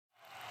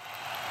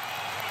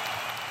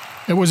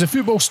It was a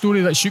football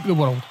story that shook the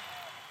world.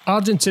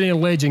 Argentinian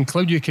legend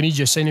Claudio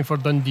Caniggia signing for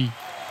Dundee.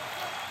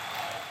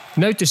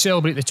 Now, to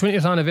celebrate the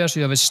 20th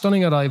anniversary of his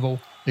stunning arrival,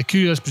 the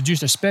Courier has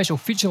produced a special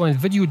feature-length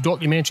video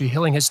documentary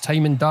hailing his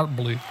time in dark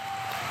blue.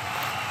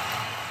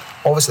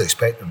 Obviously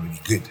expecting him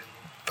to be good,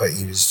 but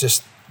he was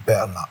just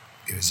better than that.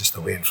 He was just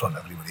away in front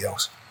of everybody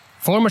else.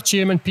 Former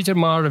chairman Peter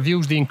Maher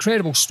reveals the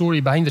incredible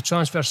story behind the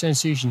transfer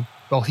sensation,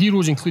 while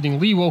heroes including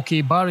Lee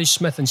Walkie, Barry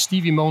Smith and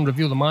Stevie Milne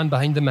reveal the man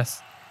behind the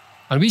myth.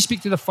 And we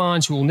speak to the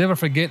fans who will never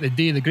forget the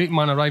day the great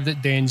man arrived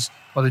at Dens,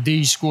 or the day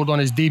he scored on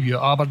his debut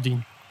at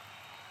Aberdeen.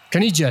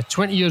 Caniggia,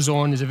 20 years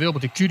on, is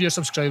available to Courier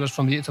subscribers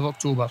from the 8th of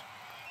October.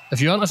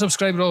 If you aren't a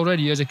subscriber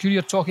already, as a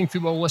Courier Talking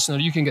Football listener,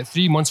 you can get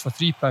 3 months for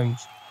 £3.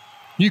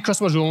 New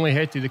customers only.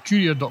 Head to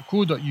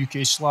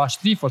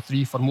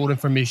thecourier.co.uk/343 for more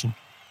information.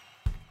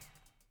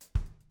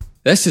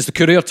 This is the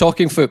Courier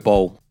Talking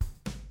Football.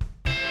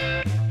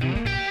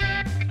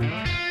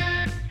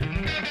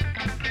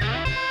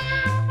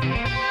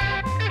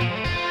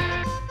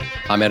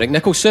 I'm Eric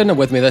Nicholson, and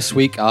with me this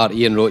week are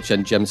Ian Roach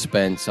and Jim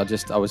Spence. I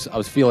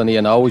was feeling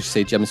Ian. I always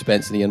say Jim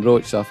Spence and Ian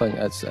Roach, so I think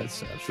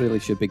it's really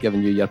should be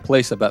giving you your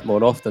place a bit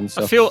more often.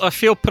 So I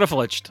feel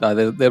privileged.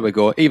 There we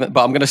go.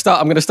 But I'm going to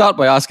start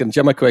by asking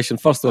Jim a question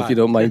first, though, if you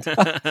don't mind,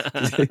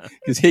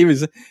 because he was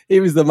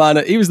the man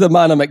of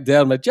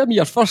McDermott. Jim,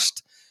 your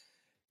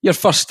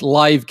first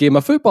live game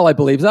of football, I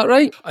believe, is that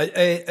right?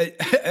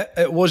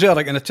 It was,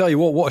 Eric, and I tell you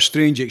what a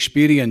strange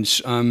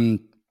experience.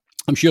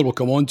 I'm sure we'll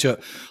come on to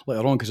it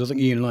later on, because I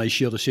think Ian and I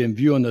share the same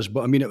view on this.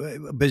 But I mean,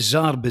 a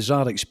bizarre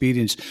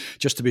experience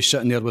just to be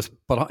sitting there with,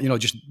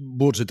 just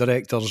boards of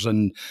directors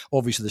and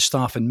obviously the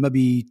staff and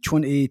maybe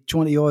 20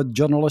 odd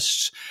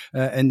journalists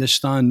in the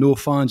stand, no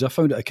fans. I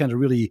found it a kind of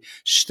really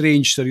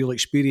strange, surreal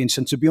experience.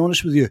 And to be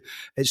honest with you,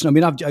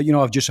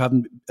 I've just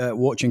had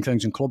watching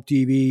things on Club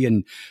TV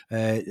and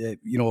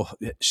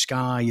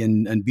Sky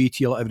and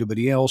BT like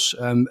everybody else,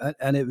 and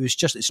it was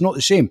just, it's not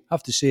the same. I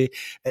have to say,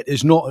 it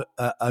is not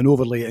an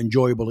overly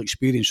enjoyable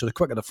experience. So the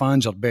quicker the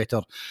fans are better,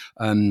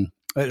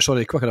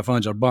 the quicker the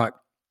fans are back,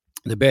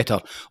 the better.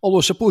 Although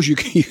I suppose you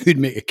could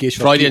make a case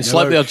for Freudian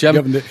slip there,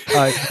 Jim.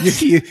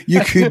 You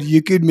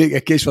could make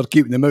a case for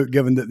keeping them out,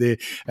 given that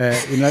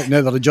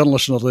neither the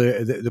journalists nor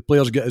the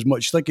players get as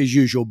much stick as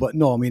usual. But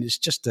no, I mean, it's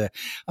just I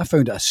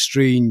found it a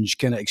strange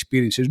kind of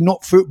experience. It's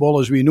not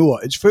football as we know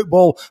it. It's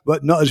football,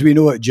 but not as we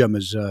know it, Jim,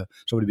 as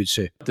somebody would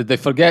say. Did they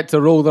forget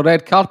to roll the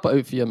red carpet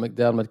out for you,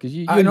 McDermott? Because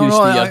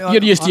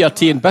you're used to your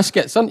tea and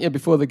biscuits, aren't you,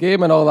 before the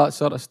game and all that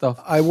sort of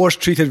stuff? I was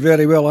treated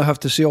very well, I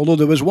have to say. Although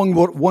there was one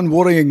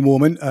worrying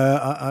moment.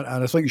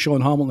 And I think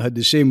Sean Hamilton had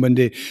the same when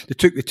they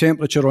took the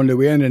temperature on the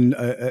way in, and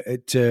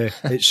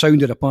it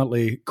sounded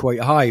apparently quite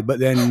high. But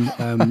then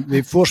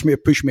they forced me to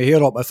push my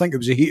hair up. I think it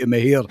was the heat of my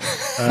hair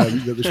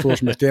that was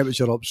forcing my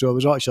temperature up. So I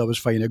was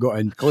fine. I got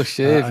in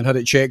and had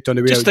it checked on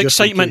the way just out.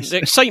 The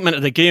excitement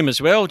of the game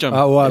as well, Jim.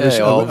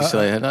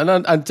 Obviously.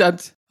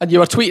 And you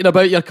were tweeting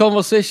about your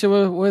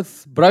conversation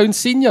with Brown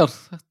Senior.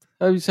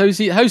 How's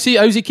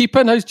he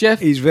keeping? How's Jeff?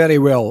 He's very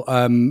well.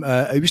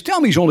 He was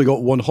telling me he's only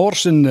got one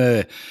horse in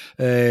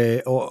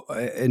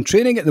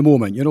training at the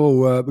moment,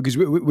 because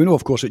we know,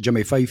 of course, that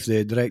Jimmy Fife,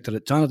 the director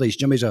at Tannadice,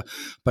 Jimmy's a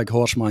big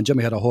horseman.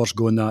 Jimmy had a horse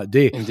going that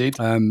day. Indeed.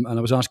 And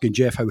I was asking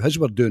Jeff how his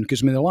were doing, because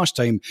the last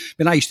time,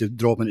 I used to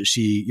drop in to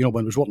see,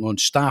 when I was working on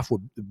staff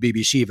with the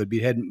BBC, if I'd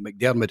been heading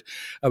McDermott,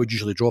 I would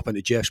usually drop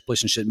into Jeff's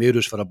place in St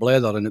Mary's for a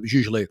blether, and it was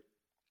usually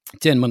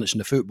 10 minutes in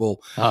the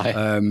football,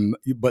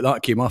 but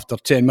that came after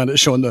 10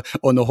 minutes on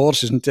the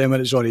horses and 10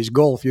 minutes on his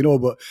golf,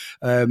 But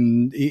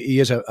he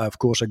is, of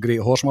course, a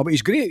great horseman. But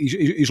he's great.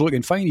 He's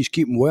looking fine. He's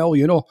keeping well,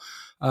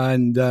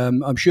 And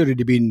I'm sure he'd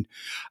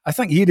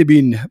have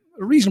been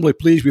reasonably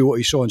pleased with what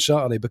he saw on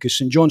Saturday, because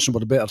St Johnstone were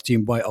the better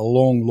team by a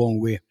long,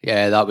 long way.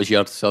 Yeah, that was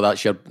your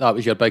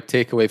big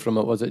takeaway from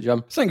it, was it,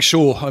 Jim? I think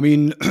so. I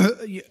mean.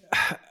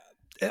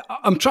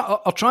 I'll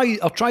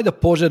try the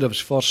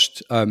positives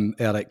first,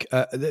 Eric.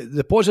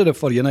 The positive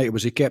for United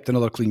was he kept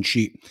another clean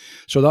sheet,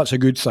 so that's a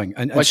good thing.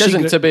 Which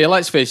isn't to be.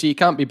 Let's face it, you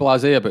can't be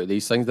blasé about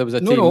these things. There was a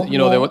team,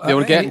 they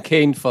were getting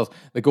caned for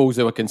the goals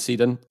they were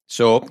conceding.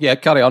 So yeah,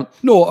 carry on.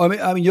 No,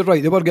 I mean you're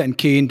right. They were getting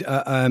caned,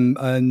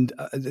 and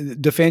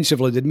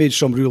defensively they'd made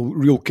some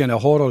real kind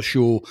of horror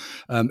show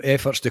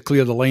efforts to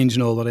clear the lines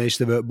and all the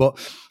rest of it. But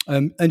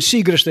and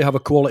Siegrist, they have a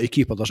quality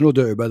keeper. There's no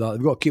doubt about that.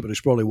 They've got a keeper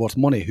who's probably worth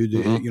money, who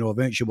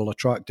eventually will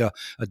attract a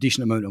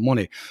decent amount of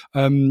money.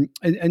 In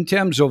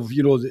terms of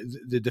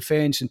the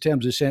defence, in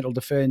terms of the central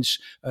defence,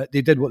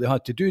 they did what they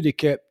had to do. They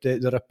kept they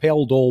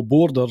repelled all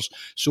borders,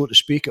 so to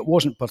speak. It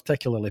wasn't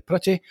particularly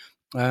pretty,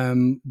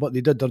 but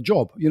they did their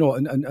job,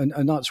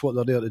 and that's what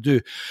they're there to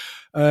do.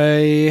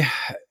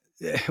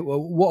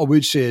 Well, what I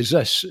would say is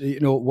this: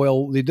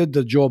 while they did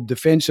their job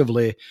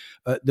defensively,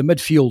 the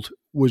midfield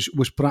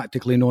was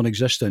practically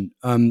non-existent.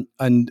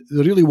 And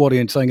the really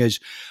worrying thing is,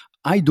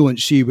 I don't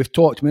see. We've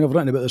talked. I've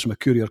written about this in my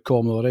Courier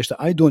column and all the rest of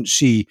it. I don't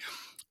see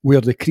where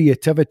the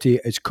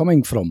creativity is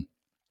coming from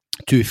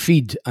to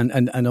feed.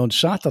 And on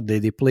Saturday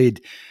they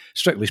played.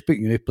 Strictly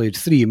speaking, they played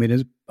three.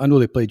 I know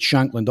they played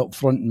Shankland up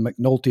front and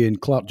McNulty and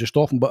Clark just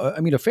off them, but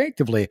I mean,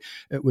 effectively,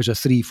 it was a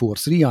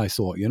 3-4-3, I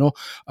thought,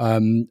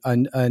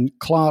 and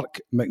Clark,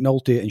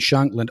 McNulty and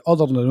Shankland,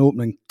 other than an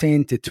opening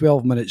 10 to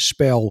 12 minute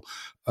spell,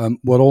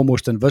 were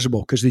almost invisible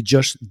because they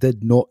just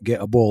did not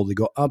get a ball. They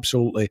got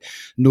absolutely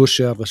no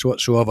service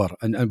whatsoever.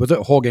 And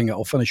without hogging it,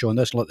 I'll finish on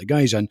this and let the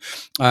guys in.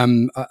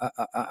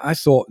 I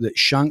thought that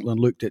Shankland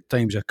looked at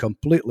times a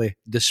completely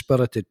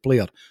dispirited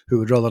player who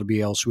would rather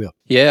be elsewhere.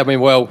 Yeah, I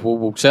mean,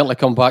 we'll certainly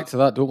come back to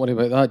that. Don't worry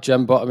about that,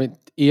 Jim. But I mean,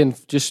 Ian,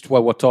 just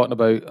while we're talking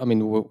about, I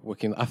mean, we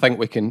can. I think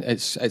we can.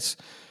 It's.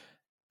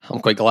 I'm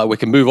quite glad we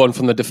can move on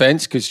from the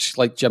defence because,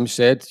 like Jim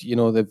said,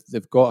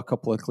 they've got a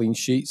couple of clean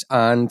sheets,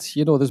 and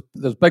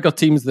there's bigger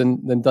teams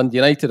than Dundee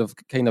United have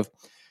kind of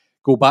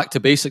go back to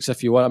basics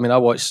if you want. I mean, I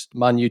watched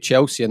Man U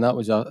Chelsea, and that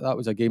was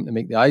a game to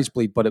make the eyes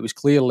bleed, but it was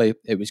clearly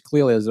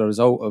as a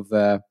result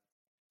of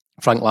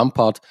Frank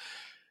Lampard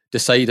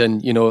deciding,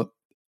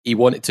 he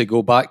wanted to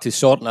go back to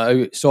sorting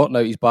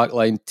out his back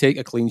line, take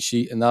a clean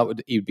sheet, and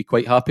he would be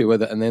quite happy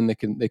with it, and then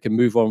they can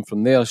move on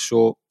from there.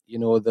 So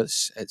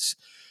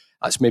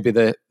that's maybe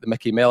the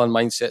Mickey Mellon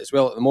mindset as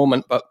well at the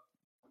moment. But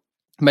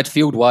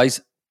midfield wise,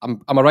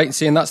 am I right in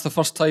saying that's the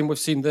first time we've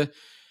seen the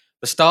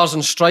Stars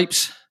and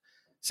Stripes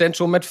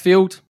central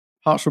midfield,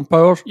 Hearts and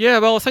Powers? Yeah,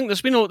 well, I think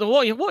there's been a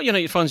lot of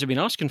United fans have been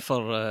asking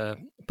for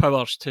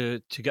Powers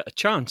to get a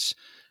chance,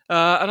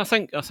 and I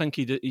think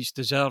he's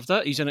deserved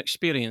it. He's an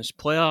experienced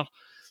player,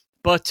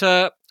 but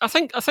I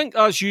think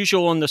as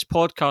usual on this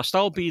podcast,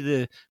 I'll be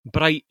the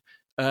bright,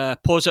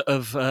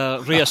 positive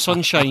ray of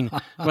sunshine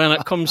when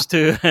it comes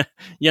to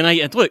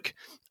United. Look,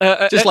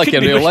 just like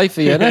in real life,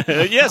 Ian.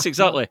 Yes,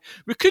 exactly.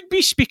 We could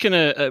be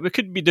we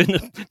could be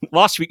doing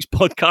last week's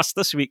podcast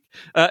this week.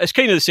 It's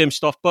kind of the same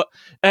stuff, but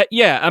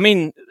I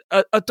mean,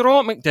 a draw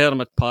at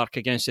McDermott Park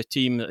against a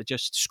team that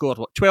just scored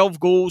 12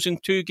 goals in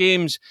 2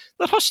 games.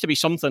 There has to be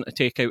something to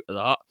take out of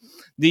that.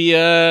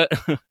 The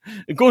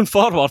going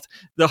forward,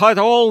 they had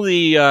all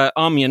the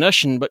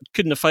ammunition, but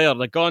couldn't fire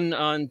the gun.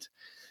 And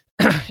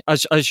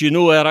as you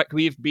know, Eric,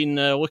 we've been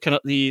looking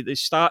at the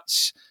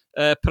stats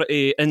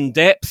pretty in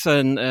depth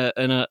in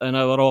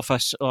our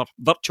office, or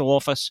virtual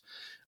office,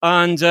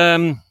 and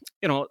they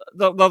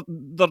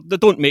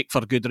don't make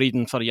for good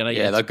reading for United.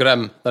 Yeah, they're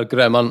grim. They're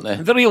grim, aren't they?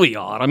 They really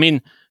are. I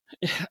mean,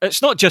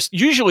 it's not just,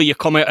 usually you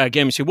come out of a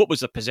game and say, what was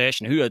the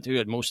possession, who had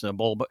most of the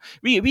ball, but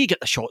we get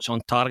the shots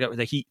on target with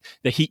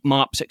the heat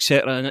maps,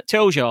 etc., and it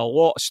tells you a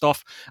lot of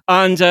stuff,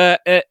 and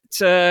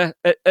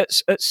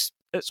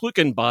it's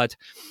looking bad.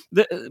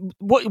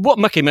 What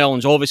Mickey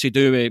Mellon's obviously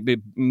doing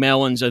with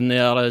Mellon's in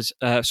there is,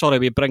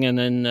 with bringing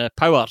in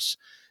Powers,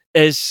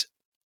 is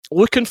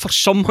looking for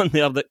someone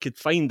there that could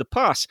find the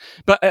pass.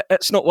 But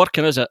it's not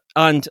working, is it?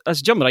 And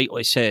as Jim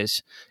rightly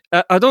says,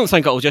 I don't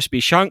think it'll just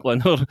be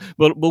Shankland.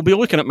 We'll be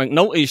looking at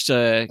McNulty's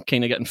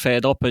kind of getting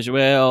fed up as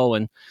well.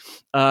 And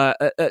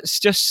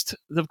it's just,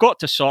 they've got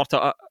to sort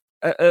it.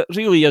 It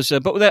really is.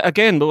 But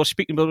again, we were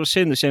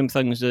saying the same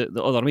things the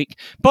other week.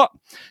 But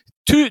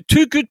Two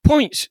good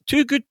points.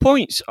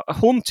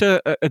 Home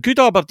to a good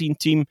Aberdeen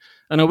team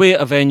and away at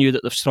a venue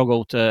that they've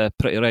struggled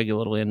pretty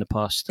regularly in the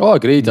past. Oh,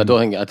 agreed. I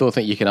don't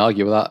think you can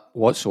argue with that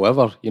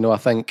whatsoever. I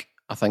think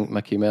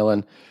Mickey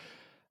Mellon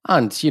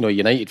and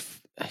United,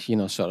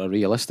 sort of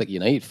realistic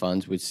United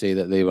fans would say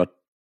that they were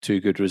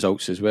 2 good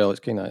results as well.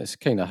 It's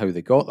kind of how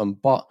they got them,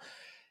 but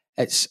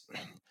it's.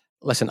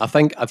 Listen, I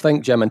think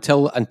Jim,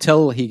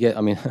 until he get,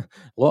 I mean, a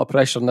lot of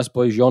pressure on this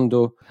boy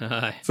Jondo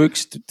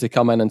Fuchs to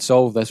come in and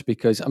solve this,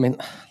 because I mean,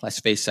 let's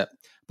face it,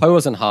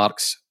 Powers and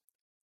Harks,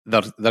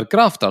 they're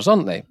grafters,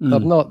 aren't they? They're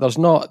not. There's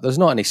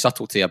not any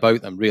subtlety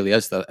about them, really,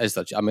 is there?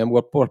 I mean,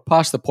 we're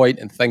past the point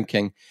in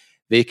thinking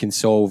they can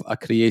solve a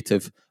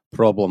creative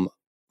problem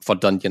for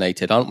Dundee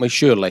United, aren't we?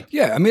 Surely.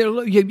 Yeah, I mean,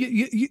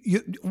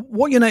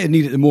 what United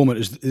need at the moment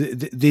is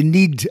they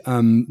need a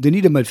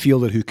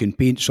midfielder who can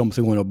paint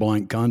something on a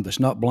blank canvas.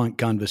 Not blank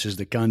canvas is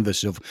the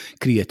canvas of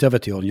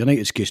creativity, or in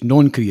United's case,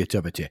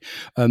 non-creativity.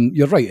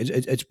 You're right.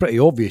 It's pretty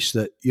obvious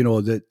that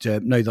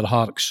that neither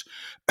Harks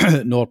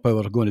nor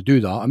Power are going to do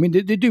that. I mean,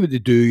 they do what they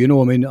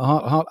do. I mean,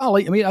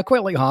 I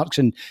quite like Harks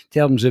in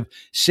terms of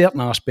certain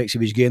aspects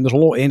of his game. There's a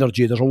lot of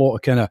energy. There's a lot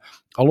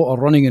of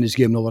running in his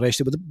game and all the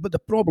rest of it. But the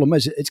problem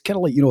is, it's kind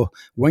of like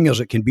wingers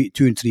that can beat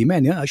 2 and 3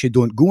 men. They actually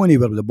don't go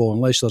anywhere with the ball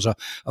unless there's a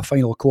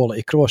final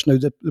quality cross. Now,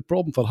 the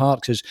problem for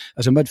Harks is,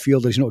 as a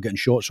midfielder, he's not getting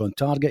shots on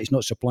target. He's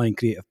not supplying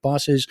creative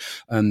passes.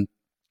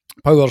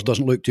 Powers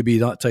doesn't look to be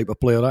that type of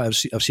player. I've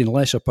seen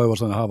less of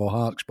Powers than I have of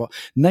Harks, but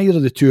neither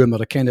of the two of them are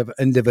the kind of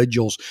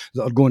individuals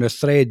that are going to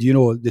thread, the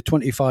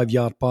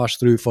 25-yard pass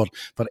through for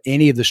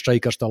any of the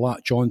strikers to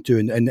latch onto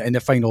in the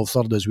final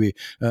third, as we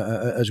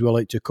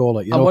like to call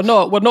it. And we're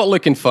not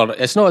looking for.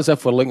 It's not as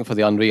if we're looking for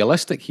the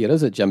unrealistic here,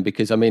 is it, Jim?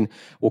 Because I mean,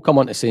 we'll come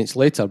on to Saints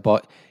later,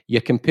 but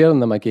you're comparing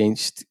them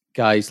against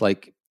guys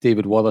like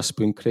David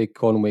Wotherspoon, Craig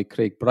Conway,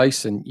 Craig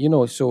Bryson.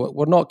 So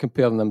we're not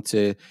comparing them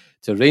to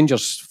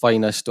Rangers'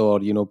 finest, or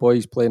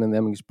boys playing in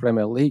the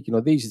Premier League.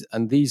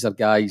 These are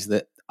guys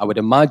that I would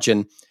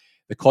imagine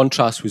the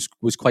contrast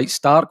was quite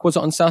stark. Was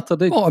it on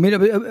Saturday? Oh, I mean,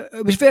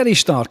 it was very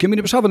stark. I mean,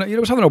 it was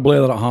having a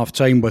blather at half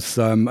time with.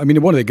 I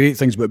mean, one of the great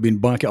things about being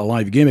back at a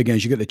live game again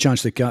is you get the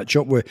chance to catch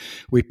up with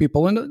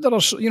people, and there are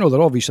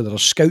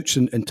scouts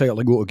entitled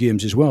to go to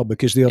games as well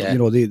because they're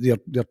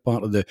they're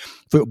part of the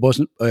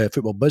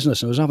football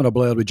business. And I was having a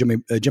blather with Jimmy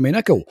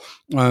Nicholl,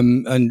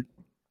 and.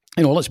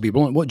 Let's be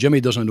blunt. What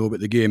Jimmy doesn't know about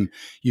the game,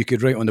 you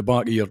could write on the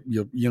back of your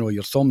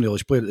thumbnail.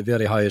 He's played at the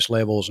very highest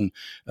levels and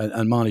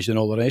managed and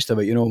all the rest of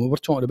it. We're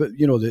talking about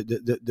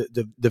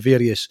the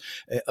various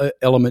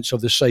elements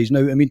of the size.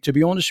 Now, I mean, to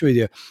be honest with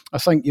you, I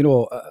think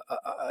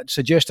I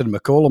suggested in my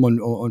column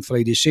on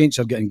Friday, Saints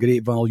are getting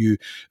great value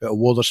at a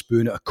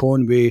Wotherspoon, at a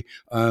Conway.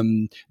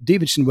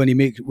 Davidson when he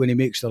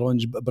makes the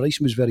runs, but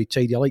Bryson was very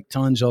tidy. I like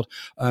Tanser,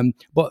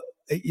 but.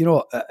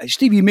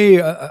 Stevie May,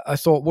 I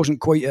thought wasn't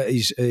quite at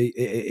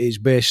his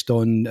best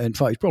on. In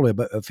fact, he's probably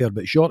a fair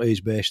bit short of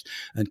his best,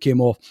 and came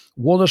off.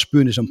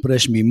 Wotherspoon has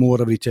impressed me more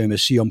every time I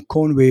see him.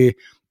 Conway,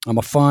 I'm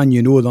a fan,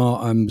 you know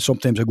that.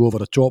 Sometimes I go over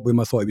the top with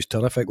him. I thought he was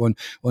terrific on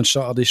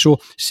Saturday. So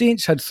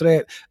Saints had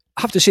threat.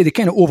 I have to say they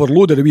kind of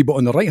overloaded a wee bit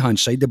on the right hand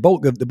side. The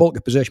bulk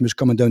of possession was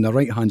coming down the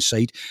right hand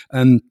side.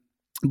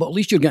 But at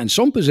least you're getting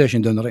some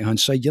possession down the right hand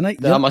side.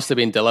 That must have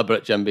been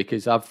deliberate, Jim,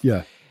 because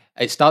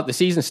the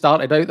season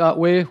started out that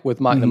way with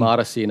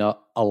McNamara seeing a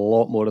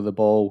lot more of the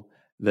ball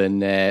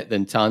than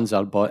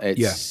Tanser, but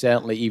it's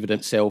certainly evened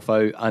itself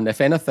out. And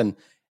if anything,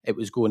 it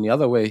was going the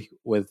other way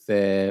with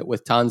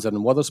Tanser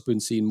and Wotherspoon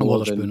seeing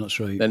more than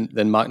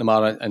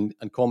McNamara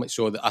and Comet.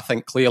 So I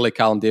think clearly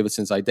Callum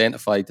Davidson's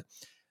identified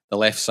the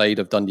left side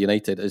of Dundee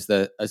United as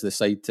the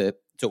side to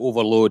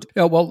overload.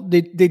 Yeah, well, they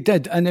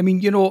did, and I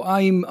mean, I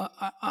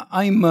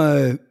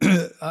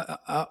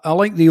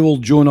like the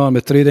old Joan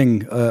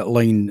Armatrading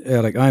line,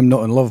 Eric. I'm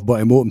not in love, but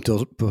I'm open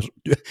to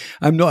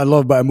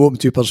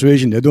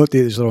persuasion. I don't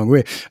take this the wrong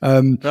way.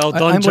 Well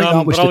done, I'm John. like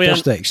that with Brilliant.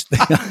 statistics.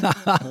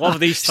 Love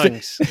these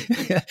things.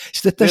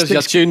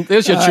 Statistics.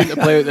 There's your tune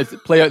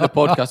to play out the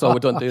podcast. Oh, we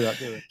don't do that,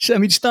 do we? So, I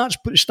mean,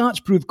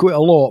 stats prove quite a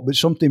lot, but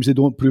sometimes they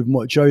don't prove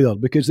much either.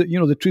 Because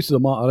the truth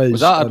of the matter is,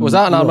 was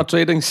that an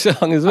Armatrading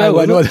song as well?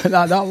 I know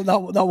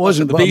that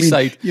wasn't the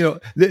B-side.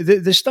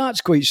 The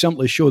stats quite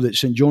simply show that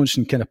St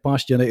Johnstone kind of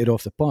passed United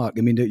off the park.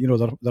 I mean,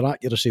 their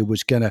accuracy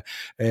was kind of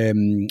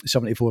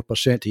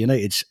 74% to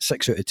United's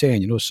 6 out of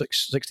 10.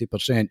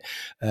 60%.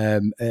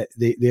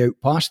 They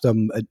outpassed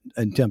them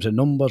in terms of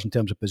numbers, in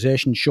terms of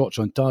possession, shots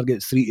on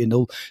target,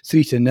 3-0.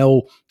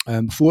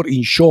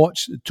 14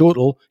 shots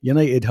total.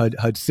 United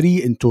had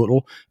 3 in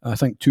total. I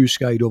think 2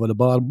 skied over the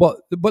bar. But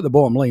the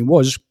bottom line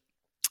was,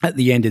 at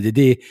the end of the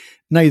day,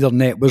 neither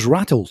net was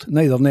rattled,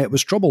 neither net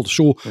was troubled.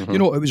 So, it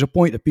was a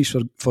point of peace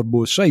for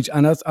both sides.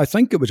 And I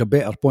think it was a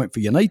better point for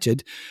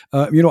United.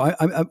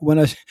 When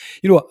I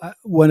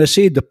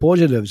said the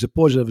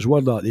positives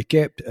were that they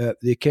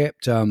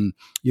kept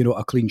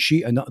a clean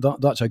sheet, and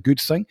that's a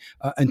good thing.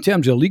 In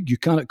terms of league, you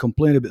cannot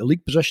complain about the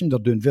league position. They're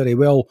doing very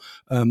well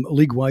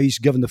league-wise,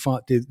 given the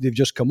fact they've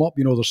just come up.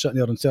 They're sitting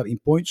there on 13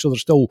 points, so they're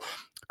still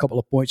a couple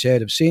of points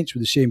ahead of Saints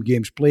with the same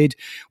games played.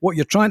 What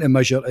you're trying to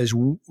measure is,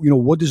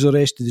 what does the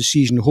rest of the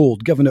season hold?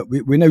 Given that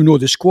we now know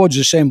the squads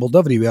assembled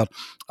everywhere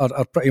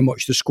are pretty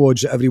much the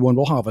squads that everyone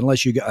will have,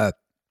 unless you get a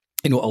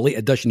late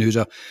addition who's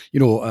a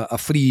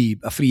free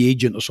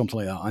agent or something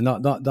like that,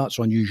 and that's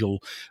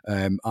unusual,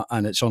 and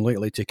it's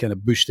unlikely to kind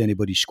of boost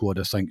anybody's squad,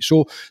 I think.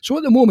 So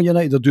at the moment,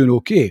 United are doing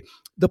okay.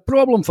 The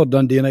problem for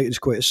Dundee United is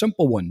quite a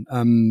simple one.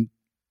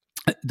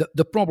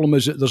 The problem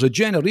is that there's a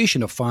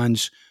generation of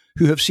fans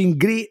who have seen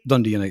great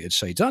Dundee United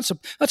sides.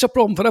 That's a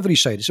problem for every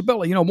side. It's a bit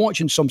like, I'm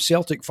watching some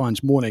Celtic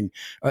fans moaning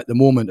at the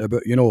moment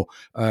about,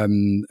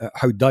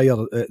 how dire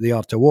they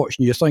are to watch.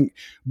 And you think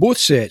both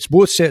sets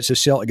of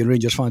Celtic and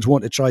Rangers fans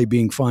want to try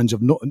being fans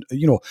of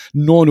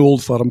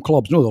non-old firm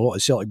clubs. No, a lot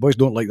of Celtic boys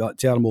don't like that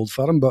term old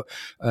firm, but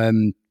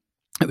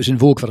it was in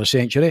vogue for a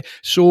century.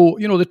 So,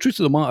 the truth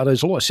of the matter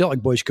is a lot of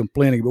Celtic boys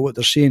complaining about what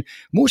they're saying.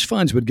 Most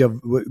fans would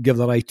give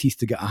their eye teeth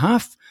to get a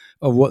half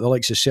of what the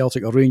likes of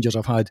Celtic or Rangers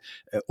have had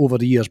over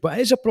the years. But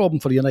it is a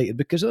problem for United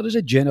because there is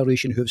a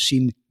generation who have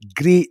seen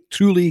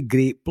truly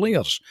great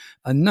players.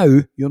 And now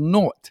you're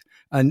not.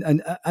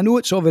 And I know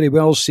it's all very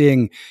well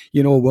saying,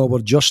 we're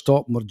just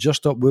up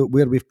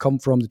where we've come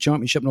from, the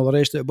Championship and all the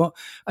rest of it. But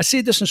I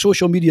said this on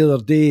social media the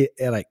other day,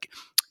 Eric.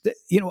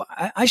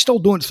 I still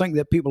don't think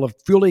that people have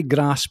fully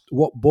grasped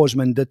what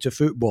Bosman did to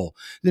football.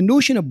 The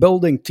notion of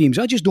building teams,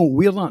 I just don't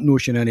wear that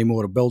notion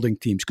anymore of building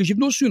teams, because you've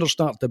no sooner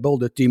started to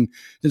build a team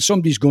than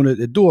somebody's going out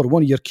the door.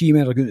 One of your key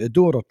men are going out the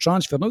door or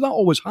transfer. Now, that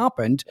always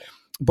happened,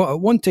 but at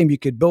one time you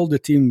could build a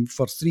team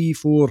for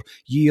 3-4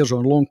 years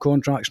on long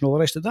contracts and all the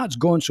rest of that's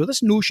gone. So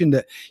this notion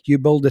that you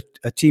build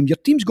a team, your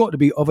team's got to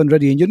be oven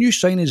ready, and your new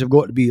signings have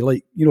got to be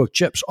like,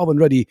 chips, oven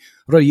ready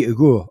to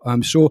go.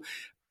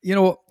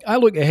 I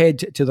look ahead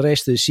to the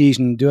rest of the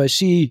season. Do I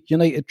see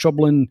United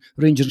troubling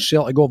Rangers and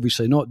Celtic?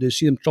 Obviously not. Do I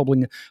see them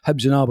troubling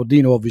Hibs and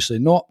Aberdeen? Obviously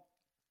not.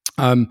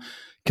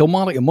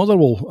 Kilmarnock and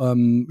Motherwell,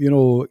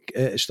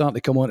 starting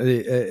to come on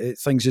to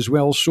things as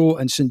well. So,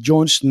 and St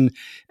Johnstone,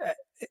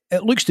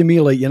 it looks to me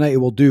like United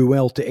will do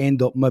well to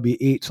end up maybe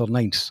 8th or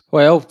 9th.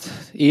 Well,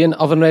 Ian,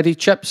 oven ready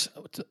chips.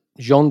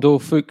 Jean-Do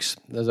Fuchs.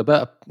 There's a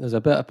bit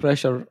of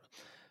pressure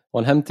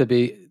on him to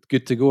be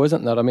good to go,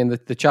 isn't there? I mean,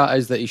 the chat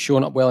is that he's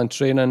shown up well in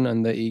training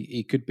and that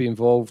he could be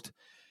involved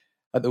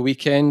at the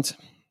weekend.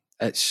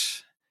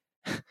 There's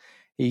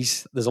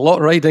a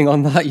lot riding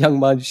on that young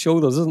man's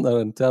shoulders, isn't there,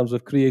 in terms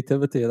of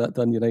creativity at that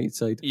Dun United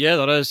side? Yeah,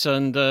 there is,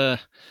 and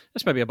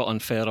it's maybe a bit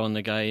unfair on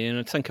the guy. You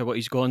know, think of what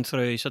he's gone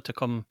through. He's had to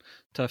come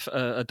to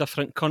a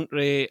different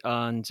country,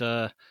 and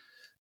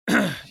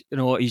you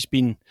know, he's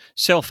been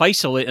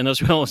self-isolating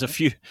as well as a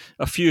few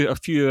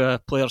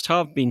players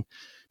have been.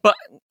 But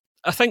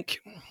I think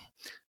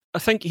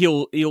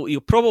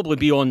he'll probably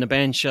be on the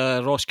bench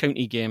Ross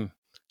County game,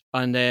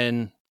 and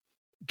then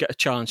get a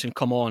chance and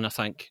come on. I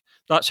think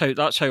that's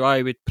how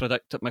I would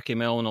predict that Mickey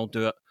Mellon will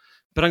do it.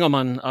 Bring him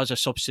in as a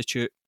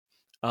substitute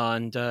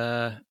and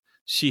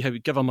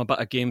give him a bit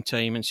of game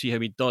time and see how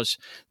he does.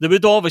 They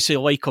would obviously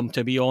like him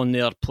to be on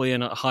there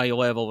playing at a high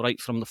level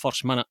right from the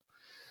first minute.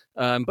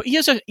 But he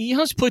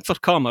has played for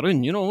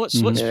Cameroon. You know,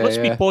 let's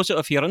be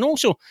positive here. And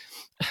also,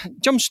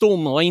 Jim stole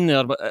my line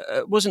there, but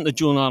it wasn't the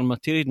Joan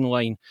Armaturian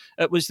line.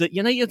 It was that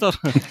United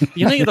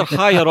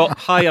are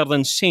higher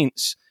than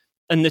Saints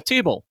in the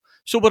table.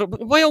 So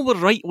while we're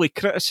rightly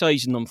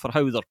criticising them for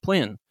how they're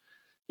playing,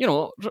 you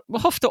know, we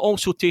have to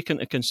also take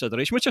into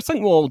consideration, which I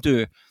think we'll all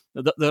do,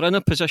 that they're in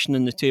a position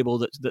in the table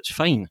that's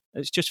fine.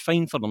 It's just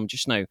fine for them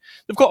just now.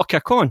 They've got to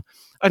kick on.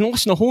 And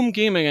listen, a home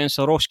game against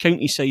a Ross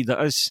County side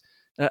that is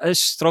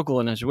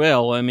struggling as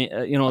well. I mean,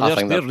 you know,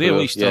 they're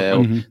really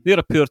struggling.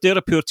 Yeah. They're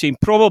a poor team.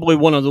 Probably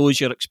one of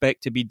those you'd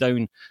expect to be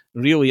down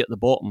really at the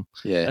bottom.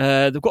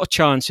 Yeah. They've got a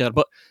chance here,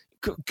 but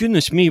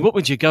goodness me, what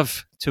would you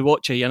give to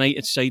watch a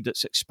United side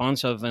that's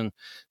expansive and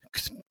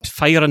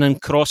firing in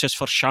crosses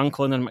for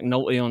Shanklin and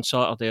McNulty on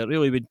Saturday? It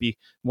really would be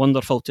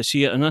wonderful to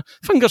see it, and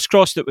fingers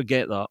crossed that we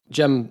get that.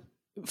 Jim,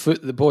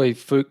 the boy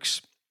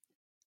Fuchs,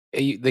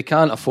 they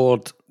can't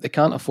afford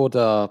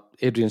a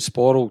Adrian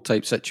Sporrell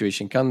type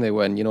situation, can they?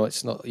 When, you know,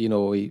 it's not, you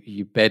know,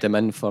 you bed him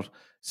in for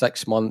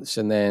 6 months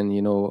and then,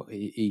 you know,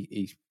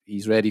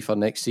 he's ready for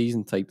next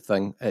season type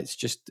thing. It's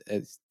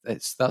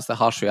that's the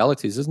harsh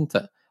realities, isn't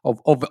it?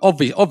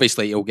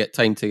 Obviously, he'll get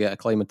time to get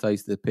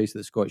acclimatised to the pace of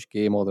the Scottish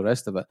game, all the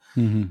rest of it.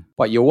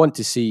 But you want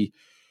to see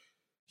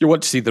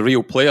the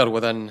real player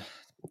within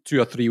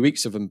 2 or 3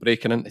 weeks of him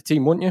breaking into the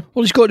team, won't you?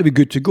 Well, he's got to be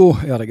good to go,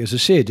 Eric, as I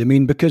said. I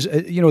mean, because,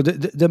 you know,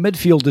 the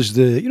midfield is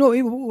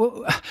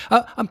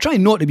I'm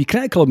trying not to be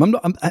critical of him.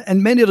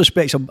 In many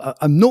respects,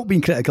 I'm not being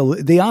critical.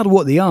 They are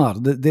what they are.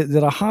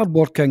 They're a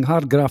hard-working,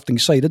 hard-grafting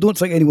side. I don't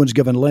think anyone's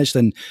given less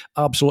than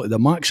absolutely the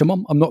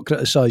maximum. I'm not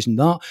criticising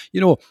that. You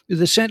know,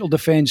 the central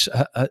defence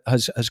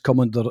has come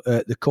under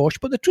the cosh,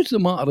 but the truth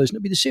of the matter is,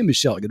 it'd be the same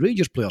as Celtic and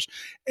Rangers players.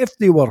 If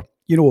they were,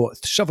 you know,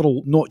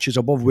 several notches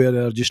above where they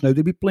are just now,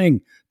 they'd be playing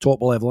top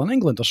level in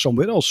England or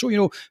somewhere else. So, you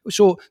know,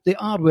 so they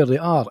are where they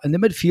are. And the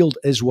midfield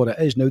is what it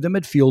is. Now, the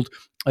midfield,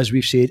 as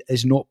we've said,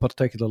 is not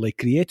particularly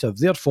creative.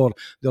 Therefore,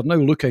 they're now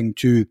looking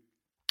to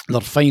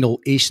their final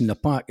ace in the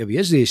pack, if he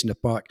is the ace in the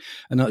pack,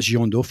 and that's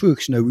Jean-Do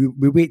Fuchs. Now,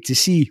 we wait to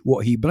see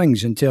what he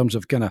brings in terms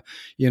of kind of,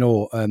 you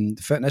know,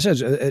 fitness.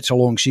 It's a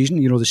long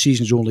season. You know, the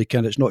season's only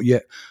it's not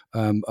yet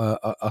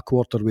a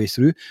quarter way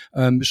through.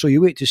 So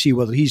you wait to see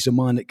whether he's the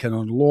man that can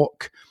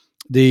unlock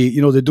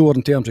the door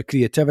in terms of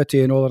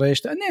creativity and all the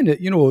rest, and then,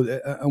 you know,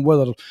 and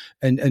whether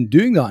in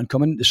doing that and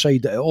coming to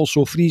decide that it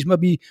also frees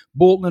maybe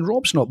Bolton and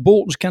Robson up.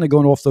 Bolton's kind of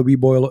gone off the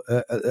boil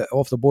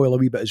a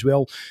wee bit as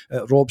well.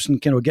 Robson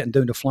kind of getting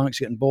down the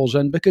flanks, getting balls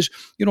in, because,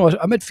 you know,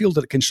 a midfielder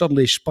that can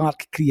suddenly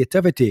spark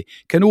creativity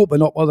can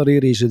open up other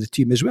areas of the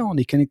team as well, and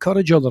he can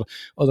encourage other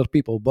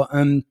people. But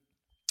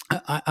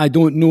I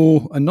don't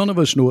know, and none of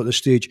us know at this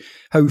stage,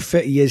 how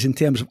fit he is in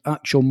terms of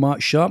actual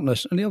match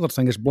sharpness. And the other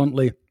thing is,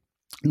 bluntly,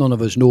 none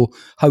of us know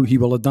how he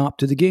will adapt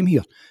to the game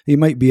here. He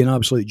might be an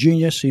absolute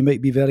genius. He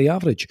might be very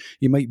average.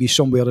 He might be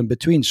somewhere in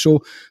between.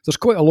 So there's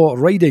quite a lot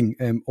of riding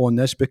on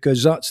this,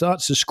 because that's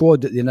the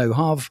squad that they now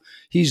have.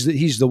 He's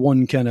the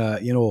one kind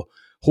of, you know,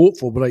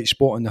 hopeful bright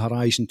spot on the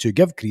horizon to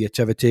give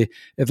creativity.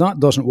 If that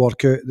doesn't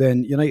work out,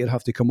 then United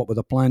have to come up with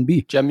a plan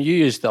B. Jim,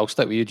 I'll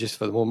stick with you just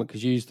for the moment,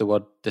 because you used the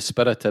word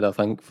dispirited, I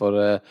think,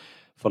 for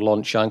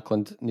Lawrence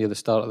Shankland near the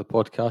start of the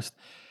podcast.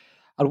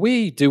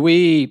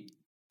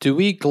 Do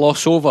we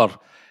gloss over?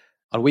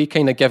 Are we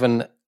kind of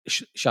giving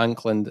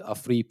Shankland a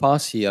free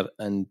pass here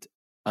and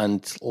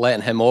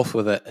letting him off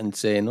with it and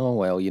saying, oh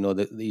well, you know,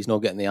 that he's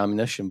not getting the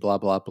ammunition, blah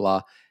blah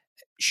blah?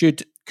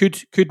 Should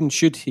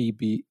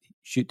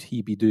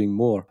he be doing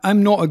more?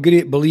 I'm not a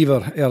great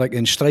believer, Eric,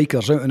 in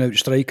strikers, out and out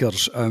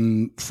strikers,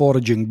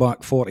 foraging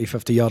back 40,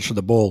 50 yards for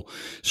the ball.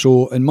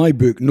 So in my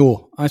book,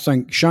 no. I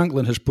think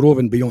Shankland has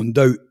proven beyond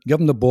doubt give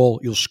him the ball,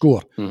 he'll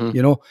score.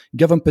 You know,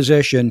 give him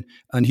possession,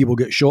 and he will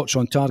get shots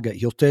on target.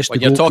 He'll test. But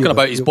the you're talking goalkeeper.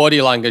 about his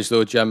body language,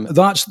 though, Jim.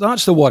 That's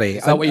the worry.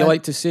 Is that what you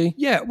like to see?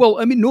 Yeah, well,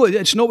 I mean, no,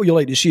 it's not what you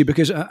like to see,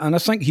 because, and I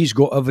think he's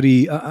got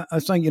every, I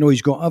think, you know,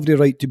 he's got every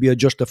right to be a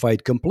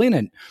justified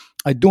complainant.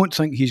 I don't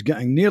think he's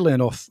getting nearly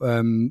enough.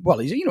 Well,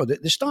 he's, you know, the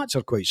stats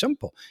are quite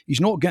simple. He's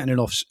not getting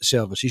enough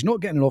service. He's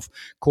not getting enough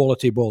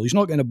quality ball. He's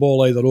not getting a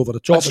ball either over the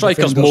top. But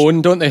strikers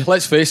moan, don't they?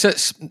 Let's face it,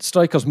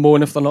 strikers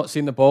moan if they're not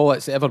seeing the ball.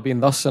 It's ever been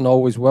thus and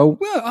always will.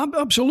 Well,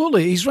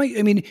 absolutely, he's right.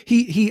 I mean,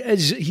 he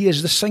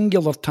is the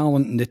singular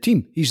talent in the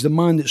team. He's the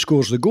man that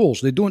scores the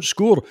goals. They don't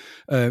score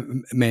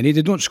many.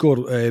 They don't score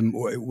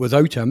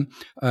without him.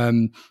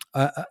 And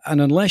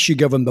unless you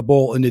give him the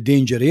ball in the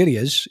danger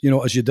areas, you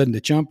know, as you did in the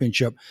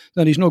Championship,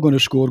 then he's not going to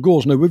score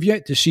goals. Now, we've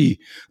yet to see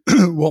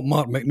what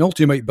Mark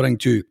McNulty might bring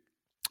to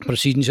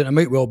proceedings, and it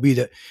might well be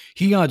that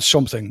he adds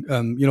something,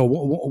 you know,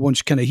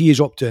 once kind of he is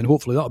up to, and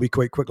hopefully that'll be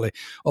quite quickly,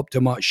 up to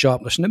match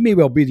sharpness. And it may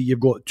well be that you've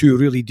got two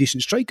really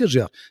decent strikers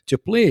there to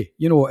play,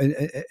 you know, in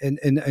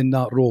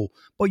that role.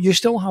 But you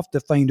still have to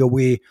find a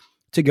way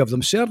to give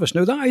them service.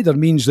 Now, that either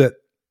means that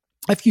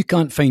if you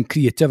can't find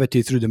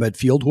creativity through the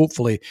midfield,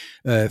 hopefully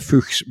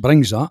Fuchs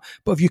brings that.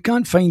 But if you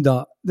can't find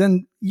that,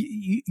 then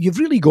you've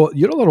really got,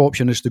 your other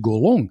option is to go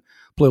long.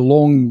 Play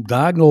long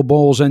diagonal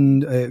balls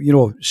in, you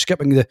know,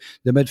 skipping the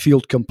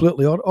midfield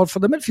completely, or for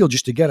the midfield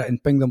just to get it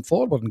and ping them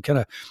forward, and kind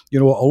of, you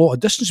know, a lot of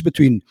distance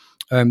between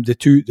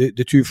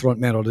the two front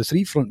men, or the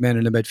three front men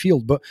in the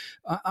midfield. But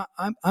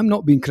I'm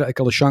not being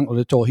critical of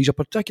Shankland at all. He's a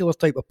particular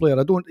type of player.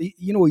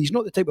 You know, he's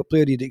not the type of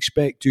player you'd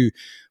expect to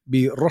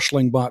be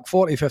rustling back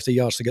 40, 50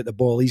 yards to get the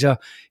ball. You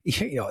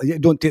know,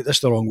 don't take this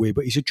the wrong way,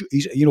 but he's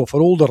you know,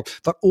 for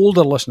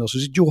older listeners,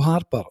 he's a Joe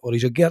Harper or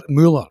he's a Gert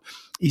Müller.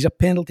 He's a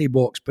penalty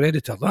box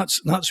predator.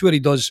 That's where he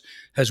does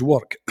his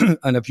work.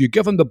 And if you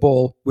give him the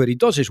ball where he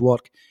does his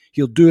work,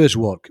 he'll do his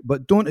work.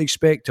 But don't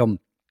expect him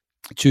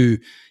to,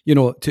 you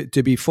know,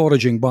 to be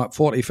foraging back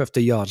 40,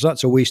 50 yards.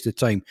 That's a waste of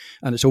time.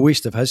 And it's a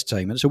waste of his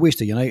time. And it's a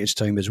waste of United's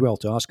time as well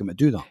to ask him to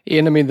do that.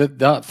 Ian, I mean,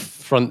 that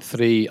front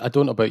three, I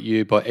don't know about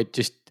you, but it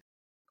just,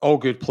 all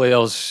good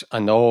players,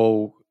 and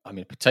all, I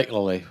mean,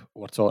 particularly,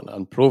 we're talking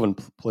unproven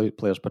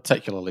players,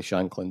 particularly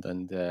Shankland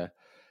and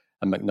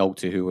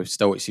McNulty, who we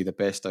still to see the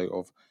best out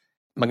of.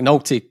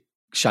 McNulty,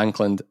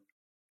 Shankland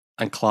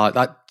and Clark,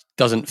 that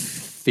doesn't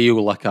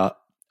feel like a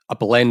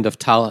blend of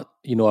talent,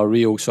 you know, a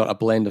real sort of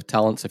blend of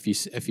talents, if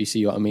you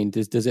see what I mean.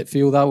 Does it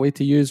feel that way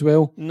to you as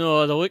well?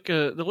 No, they look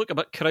a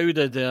bit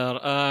crowded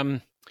there.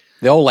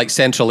 They all like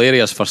central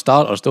areas for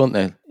starters, don't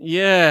they?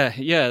 Yeah,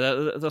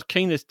 they're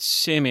kind of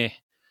samey.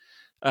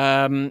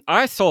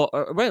 I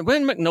thought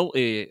when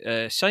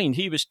McNulty signed,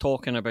 he was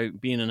talking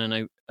about being in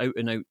an out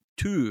and out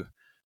two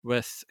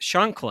with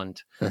Shankland.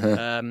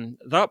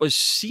 That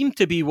seemed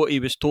to be what he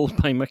was told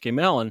by Mickey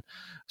Mellon.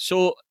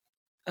 So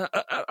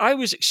I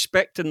was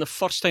expecting the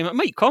first time, it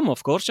might come,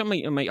 of course, it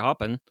might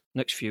happen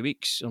next few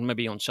weeks, or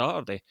maybe on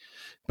Saturday.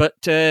 But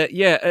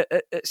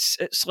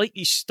it's like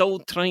he's still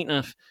trying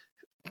to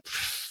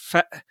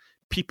fit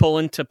people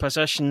into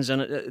positions,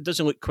 and it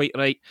doesn't look quite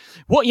right.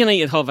 What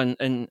United have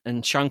in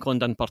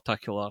Shankland in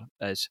particular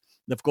is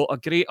they've got a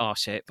great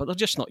asset, but they're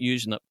just not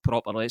using it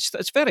properly.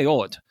 It's very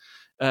odd.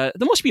 There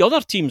must be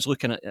other teams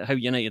looking at how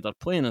United are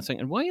playing and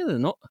thinking, why are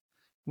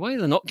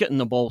they not getting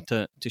the ball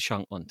to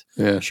Shankland?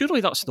 Yeah.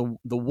 Surely that's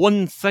the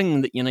one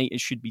thing that United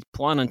should be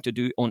planning to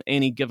do on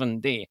any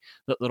given day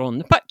that they're on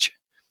the pitch,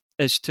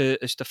 is to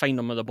find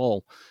them with the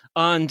ball.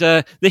 And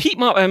the heat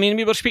map, I mean,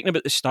 we were speaking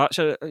about the stats.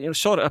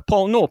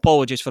 No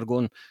apologies for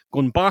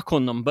going back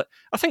on them, but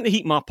I think the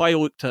heat map, I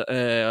looked at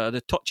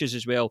the touches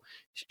as well.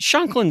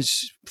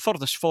 Shankland's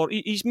furthest forward,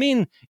 his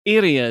main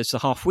area is the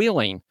halfway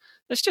line.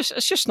 It's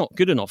just not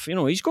good enough. You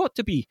know, he's got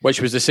to be.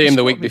 Which was the same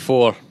the week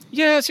before.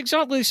 Yeah, it's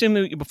exactly the same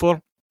the week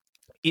before.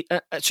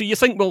 So you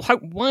think, well,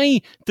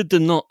 why did they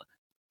not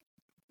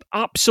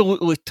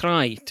absolutely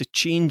try to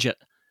change it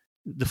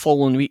the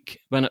following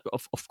week when it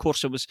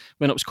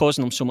was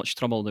causing them so much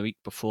trouble the week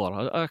before?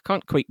 I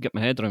can't quite get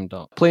my head around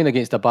that. Playing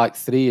against a back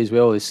three as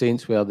well, the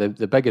Saints, where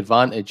the big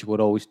advantage,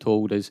 we're always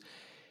told, is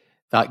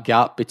that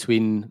gap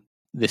between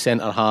the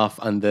centre half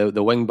and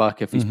the wing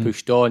back if he's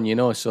pushed on, you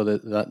know, so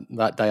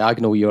that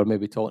diagonal you were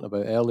maybe talking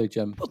about earlier,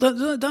 Jim. Well,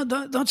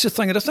 that's the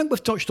thing, and I think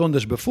we've touched on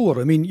this before.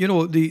 I mean, you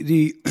know,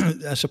 the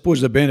I suppose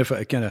the benefit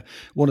of kind of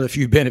one of the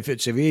few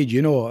benefits of age,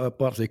 you know,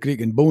 apart from the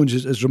creak and bones,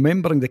 is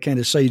remembering the kind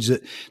of sides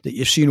that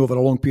you've seen over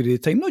a long period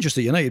of time, not just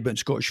at United but in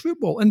Scottish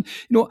football. And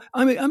you know,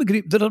 I'm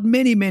agree. There are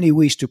many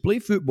ways to play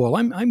football.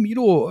 I'm you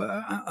know,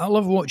 I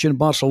love watching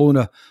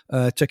Barcelona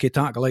tiki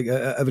taka like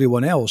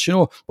everyone else, you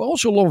know, but I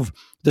also love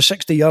the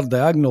 60-yard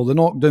diagonal, the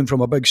knockdown from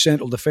a big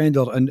central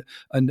defender, and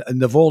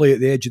the volley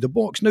at the edge of the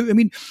box. Now, I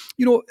mean,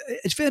 you know,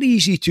 it's very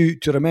easy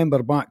to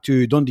remember back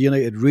to Dundee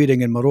United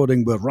raiding and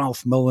marauding with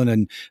Ralph Millen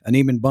and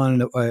Eamon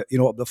Bannon, you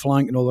know, up the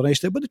flank and all the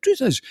rest of it. But the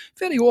truth is,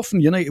 very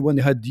often United, when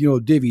they had, you know,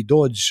 Davy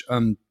Dodds,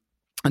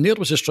 And there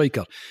was a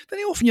striker.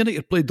 Very often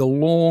United played the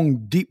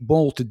long, deep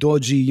ball to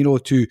Dodgy,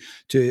 to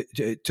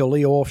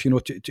lay off,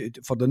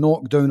 for the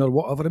knockdown or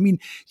whatever. I mean,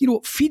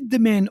 feed the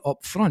men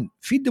up front.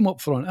 Feed them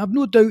up front. I have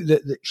no doubt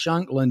that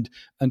Shankland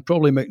and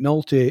probably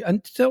McNulty,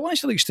 and to a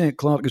lesser extent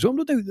Clark as well,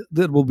 no doubt that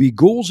there will be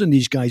goals in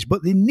these guys,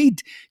 but they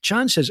need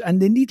chances,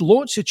 and they need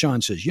lots of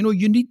chances. You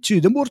need to.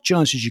 The more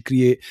chances you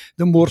create,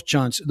 the more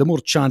chance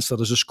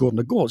there is of scoring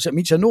a goal. I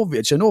mean,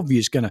 it's an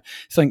obvious kind of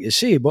thing to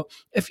say, but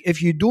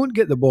if you don't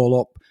get the ball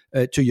up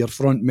to your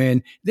front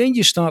men, then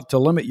you start to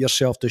limit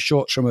yourself to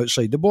shots from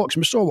outside the box.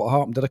 And we saw what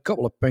happened. There were a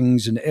couple of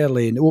pings in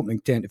the opening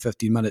 10 to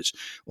 15 minutes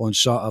on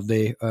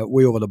Saturday,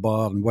 way over the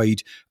bar and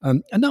wide,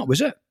 and that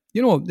was it.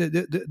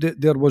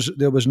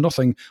 There was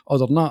nothing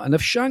other than that. And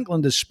if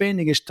Shankland is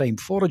spending his time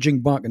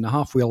foraging back in the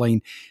halfway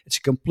line, it's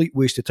a complete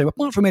waste of time.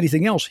 Apart from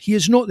anything else, he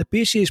is not the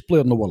paciest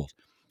player in the world.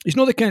 He's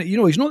not the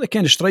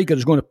kind of striker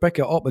who's going to pick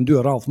it up and do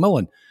a Ralph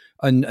Millen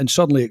and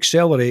suddenly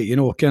accelerate,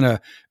 like an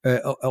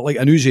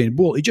Usain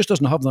Bolt. He just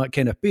doesn't have that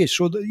kind of pace.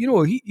 So,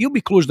 he'll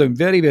be closed down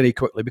very, very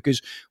quickly,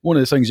 because one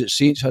of the things that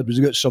Saints had was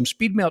they got some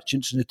speed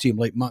merchants in the team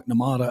like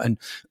McNamara and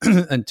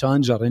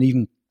Tanzer, and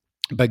even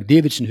Big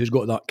Davidson, who's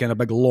got that kind of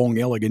big, long,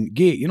 elegant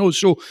gait.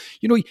 So,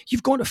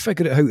 you've got to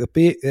figure out how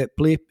to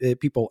play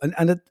people.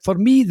 And for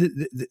me,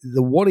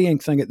 the worrying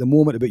thing at the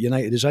moment about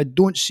United is I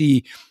don't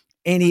see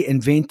any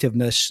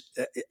inventiveness,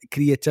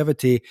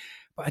 creativity,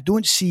 but I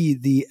don't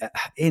see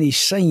any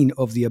sign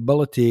of the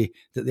ability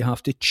that they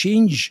have to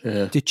change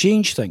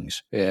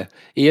things. Yeah,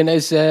 Ian,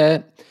 is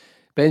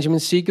Benjamin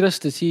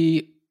Siegrist, is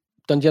he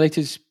Dundee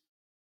United's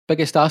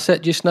biggest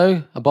asset just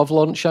now, above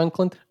Lawrence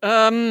Shankland?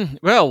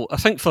 Well, I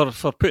think for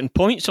putting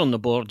points on the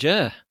board,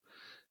 yeah.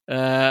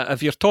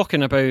 If you're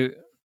talking about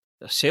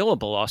a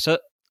saleable asset,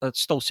 I'd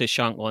still say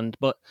Shankland,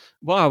 but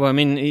wow, I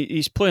mean,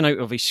 he's playing out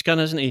of his skin,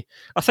 isn't he?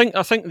 I think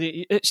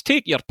it's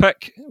take your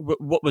pick.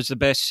 What was the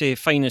best save,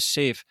 finest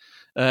save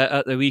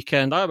at the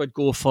weekend? I would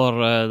go for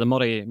the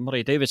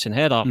Murray Davidson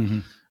header,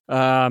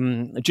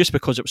 just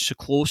because it was so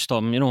close to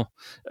him,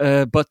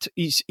 But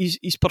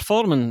he's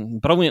performing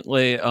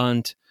brilliantly,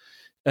 and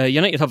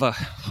United have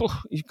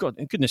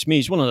goodness me,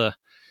 he's one of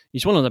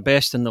the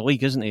best in the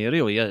league, isn't he? He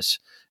really is.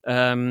 Who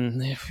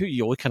are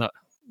you looking at?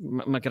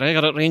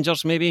 McGregor at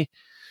Rangers, maybe.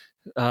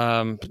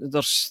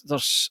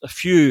 There's a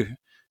few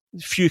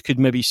could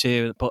maybe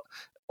say, but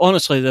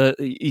honestly,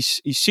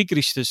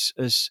 Siegrist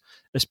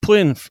is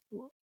playing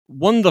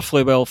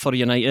wonderfully well for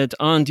United,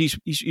 and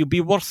he'll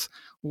be worth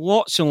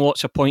lots and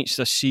lots of points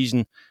this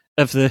season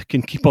if they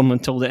can keep him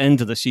until the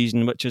end of the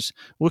season, which is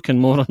looking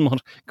more and more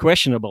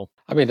questionable.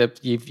 I mean,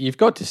 you've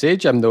got to say,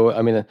 Jim, though.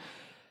 I mean,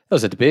 there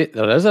is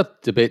a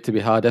debate to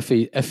be had if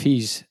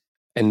he's,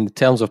 in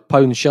terms of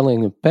pound,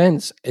 shilling, and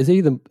pence, is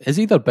he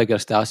their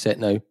biggest asset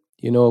now?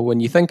 When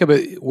you think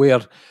about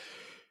where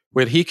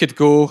he could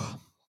go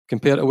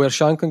compared to where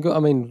Shankland go, I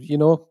mean,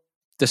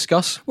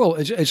 discuss. Well,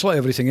 it's like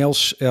everything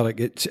else, Eric.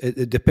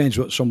 It depends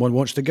what someone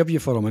wants to give you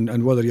for him,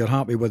 and whether you're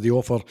happy with the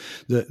offer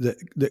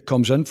that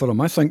comes in for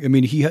him. I think, I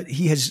mean, he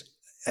has.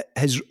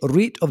 His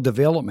rate of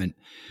development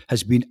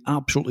has been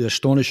absolutely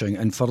astonishing,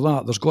 and for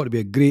that there's got to be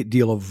a great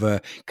deal of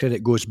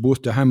credit goes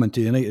both to him and to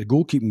the United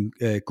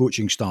goalkeeping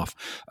coaching staff.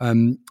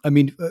 I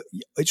mean,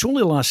 it's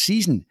only last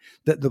season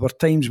that there were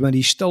times when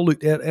he still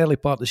looked, early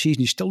part of the season,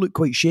 he still looked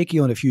quite shaky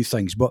on a few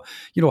things, but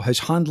his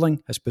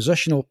handling, his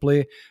positional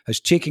play, his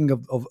taking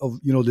of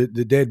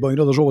the dead ball.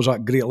 There's always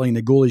that great line,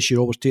 the goalies should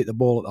always take the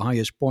ball at the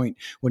highest point.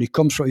 When he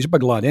comes from, he's a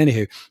big lad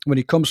anyhow, when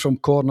he comes from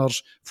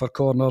corners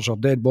or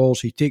dead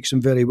balls, he takes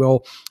them very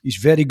well. He's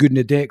very good in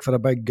the deck for a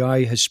big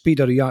guy. His speed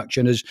of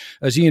reaction is,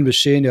 as Ian was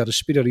saying there, the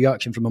speed of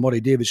reaction from a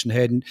Murray Davidson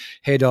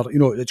header,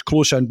 it's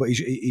close in, but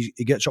he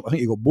gets up. I think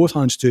he got both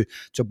hands to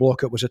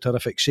block it. Was a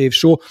terrific save.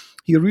 So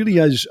he really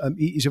is.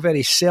 He's a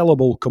very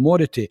sellable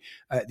commodity.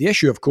 The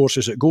issue, of course,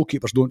 is that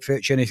goalkeepers don't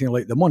fetch anything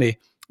like the money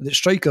that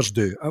strikers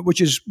do, which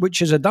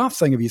is a daft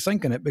thing if you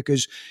think in it,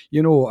 because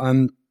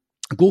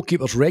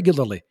goalkeepers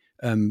regularly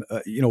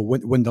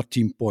win their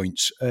team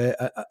points,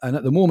 and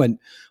at the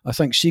moment I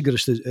think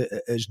Siegrist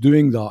is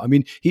doing that. I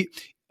mean,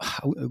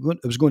 I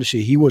was going to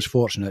say he was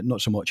fortunate,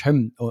 not so much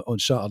him on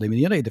Saturday. I mean,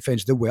 the United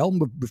defence did well,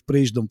 and we've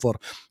praised them for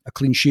a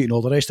clean sheet and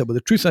all the rest of it, but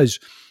the truth is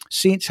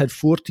Saints had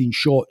 14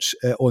 shots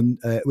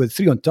with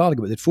 3 on target,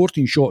 but they had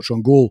 14 shots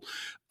on goal,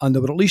 and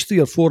there were at least 3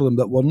 or 4 of them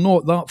that were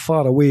not that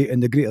far away in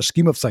the greater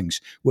scheme of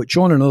things, which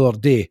on another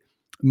day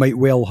might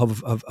well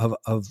have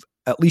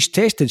at least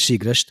tested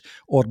Siegrist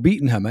or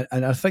beaten him.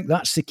 And I think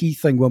that's the key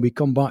thing when we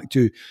come back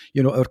to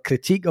our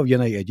critique of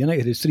United.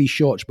 United had 3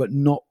 shots but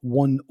not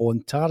 1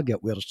 on target,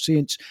 whereas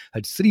Saints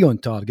had 3 on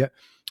target,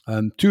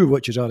 2 of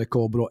which, as I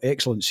recall, brought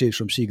excellent saves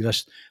from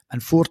Siegrist,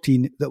 and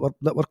 14 that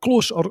were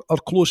close or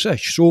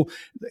close-ish. So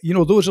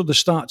those are the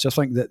stats I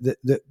think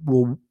that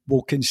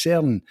will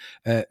concern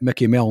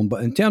Mickey Mellon.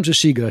 But in terms of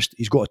Siegrist,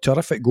 he's got a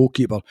terrific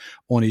goalkeeper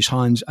on his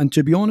hands, and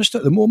to be honest,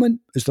 at the moment,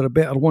 is there a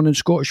better one in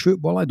Scottish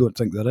football? I don't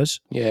think there is.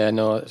 Yeah,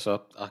 no, it's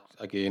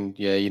again,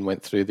 Ian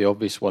went through the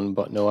obvious one,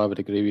 but no, I would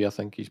agree with you. I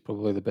think he's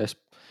probably the best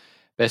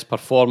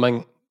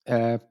performing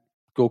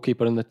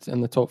goalkeeper in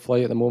the top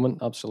flight at the moment.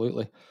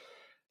 Absolutely.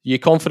 You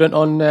confident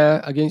on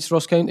against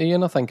Ross County,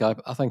 Ian? I think I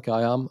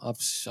am.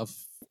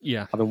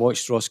 Having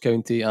watched Ross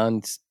County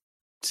and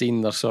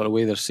seen their sort of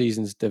way their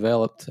seasons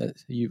developed.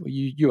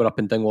 You were up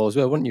in Dingwall as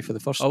well, weren't you, for the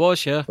first? I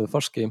was, yeah. For the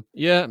first game.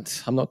 Yeah.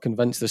 I'm not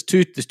convinced. There's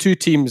two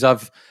teams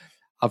I've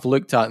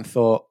looked at and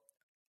thought,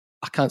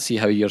 I can't see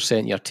how you're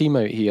sending your team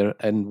out here.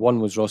 And one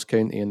was Ross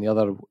County, and the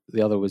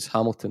other was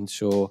Hamilton.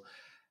 So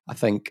I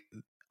think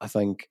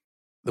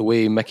the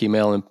way Mickey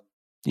Mellon,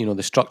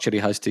 the structure he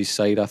has to his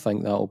side, I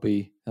think that'll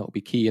be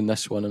key in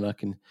this one, and I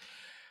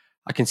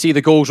can see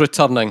the goals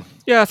returning.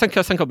 Yeah, I think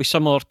it'll be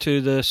similar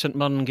to the St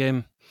Mirren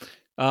game.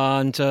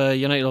 And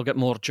United will get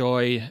more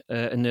joy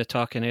in the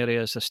attacking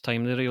areas this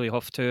time. They really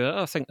have to.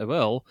 I think they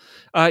will.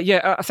 I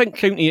think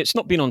County, it's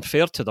not been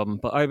unfair to them,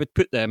 but I would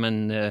put them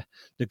in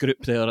the group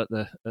there at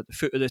the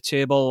foot of the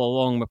table,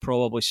 along with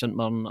probably St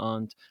Mirren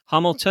and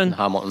Hamilton.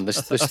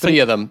 There's three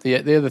of them.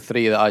 They're the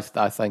three that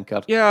I think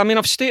are... Yeah, I mean,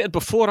 I've stated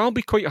before, I'll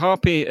be quite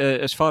happy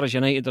as far as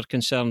United are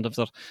concerned if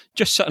they're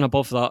just sitting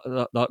above that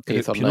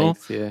group, 8th or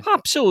 9th, yeah.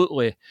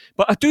 Absolutely.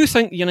 But I do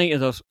think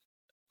United are...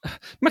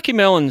 Mickey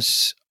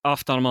Mellon's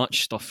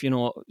after-match stuff,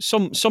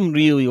 some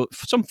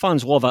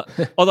fans love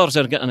it. Others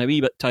are getting a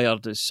wee bit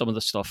tired of some of the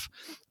stuff.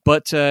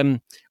 But I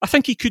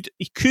think he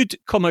could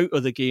come out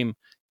of the game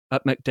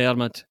at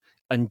McDermott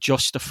and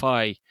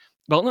justify,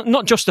 well,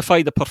 not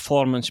justify the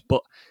performance,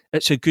 but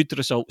it's a good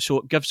result, so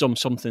it gives them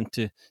something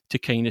to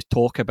kind of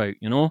talk about,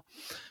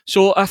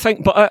 So I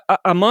think, but I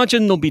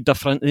imagine they'll be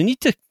different. They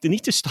need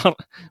to start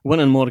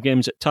winning more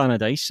games at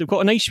Tannadice. They've got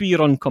a nice wee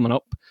run coming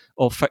up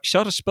of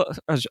fixtures, but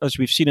as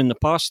we've seen in the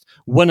past,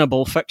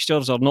 winnable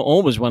fixtures are not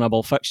always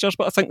winnable fixtures,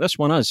 but I think this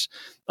one is,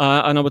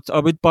 and I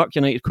would back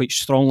United quite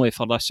strongly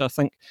for this. I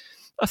think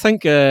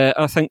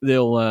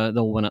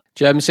they'll win it.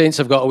 Jim, Saints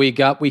have got a wee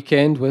gap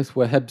weekend with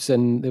Hibs,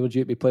 and they were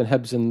due to be playing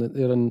Hibs, and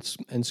they're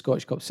in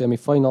Scottish Cup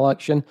semi-final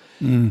action.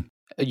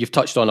 You've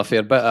touched on a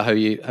fair bit of how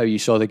you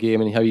saw the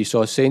game and how you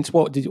saw Saints.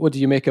 What did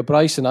you make of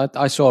Bryson?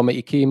 I saw him.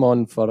 He came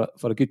on for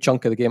a good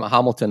chunk of the game at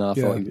Hamilton, and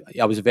I thought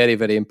I was very,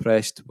 very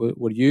impressed.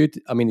 Were you?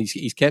 I mean,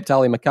 he's kept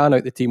Ali McCann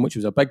out the team, which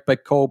was a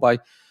big call by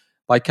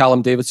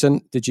Callum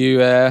Davidson. Did you?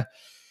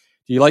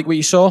 Do you like what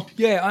you saw?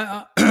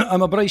 Yeah,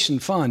 I'm a Bryson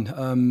fan.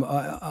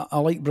 I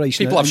like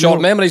Bryson. People have short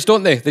memories,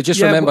 don't they? They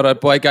just remember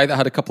a guy that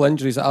had a couple of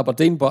injuries at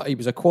Aberdeen, but he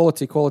was a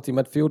quality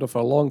midfielder for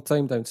a long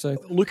time down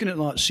south. Looking at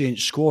that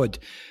Saints squad,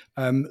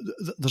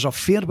 there's a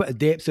fair bit of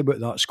depth about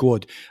that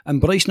squad,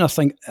 and Bryson, I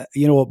think,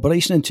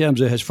 Bryson in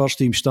terms of his first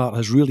team start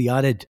has really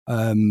added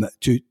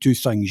to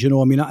things. I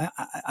mean, I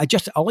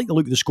like to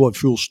look at the squad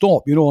full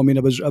stop. I mean,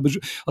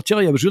 I'll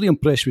tell you, I was really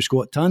impressed with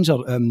Scott Tanser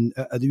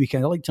at the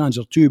weekend. I like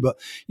Tanser too, but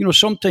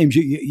sometimes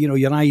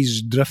your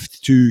eyes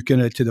drift to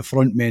the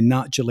front men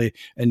naturally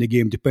in the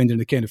game, depending on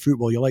the kind of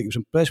football you like. I was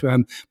impressed with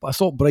him, but I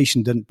thought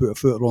Bryson didn't put a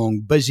foot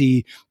wrong.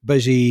 Busy.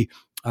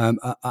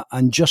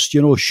 And just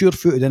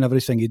sure-footed in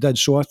everything he did.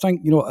 So I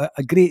think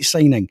a great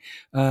signing,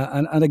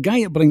 and a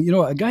guy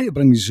that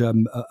brings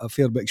a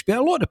fair bit of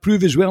experience, a lot to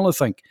prove as well. I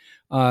think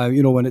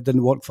when it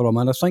didn't work for him,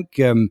 and I think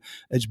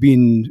it's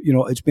been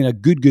a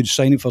good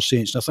signing for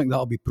Saints. And I think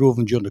that'll be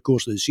proven during the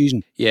course of the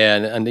season. Yeah,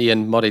 and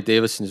Ian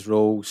Murray-Davison's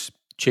roles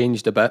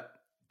changed a bit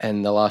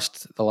in the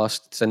last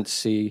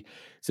since he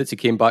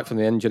came back from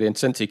the injury, and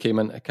since he came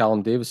into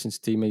Callum Davison's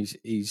team,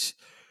 he's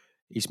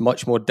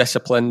much more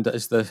disciplined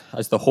as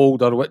the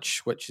holder,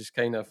 which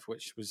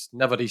was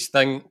never his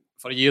thing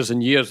for years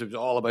and years. It was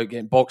all about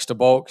getting box to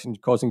box and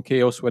causing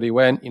chaos where he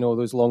went.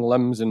 Those long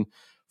limbs and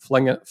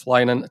flying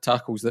into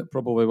tackles that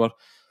probably were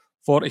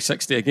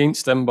 40-60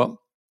 against him. But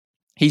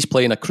he's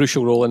playing a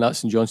crucial role in that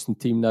St Johnstone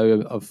team now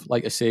of,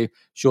 like I say,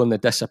 showing the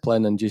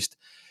discipline and just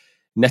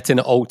knitting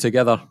it all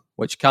together,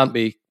 which can't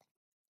be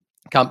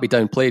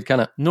downplayed, can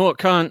it? No, it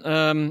can't.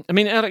 I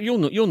mean, Eric,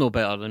 you'll know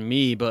better than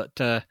me,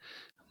 but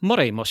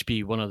Murray must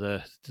be one of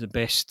the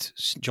best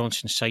St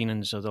Johnstone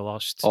signings of the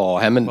last... Oh,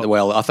 him and...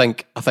 Well, I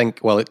think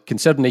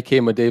considering he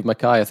came with Dave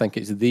Mackay, I think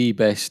it's the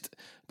best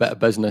bit of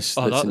business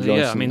that St Johnstone...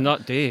 Yeah, I mean,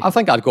 that day... I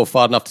think I'd go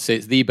far enough to say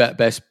it's the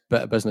best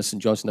bit of business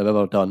St Johnstone have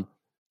ever done.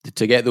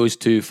 To get those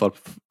two for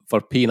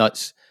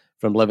peanuts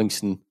from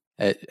Livingston,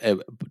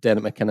 Derek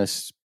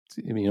McInnes,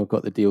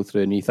 got the deal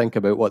through, and you think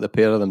about what the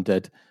pair of them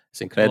did, it's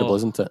incredible,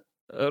 isn't it?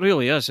 It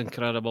really is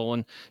incredible,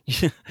 and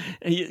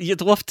you'd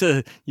love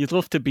to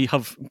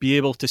be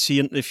able to see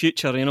into the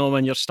future.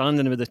 When you're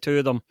standing with the two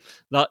of them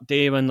that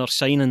day when they're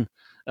signing,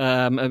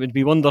 it would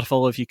be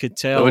wonderful if you could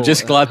tell. They were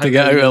just glad to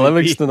get out of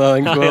Livingston. I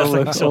think,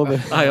 all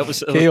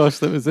the chaos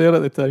that was there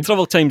at the time.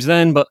 Troubled times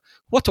then, but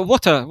what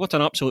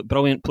an absolute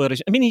brilliant player.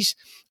 I mean,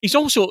 he's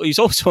also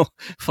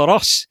for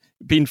us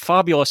been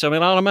fabulous. I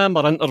mean, I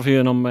remember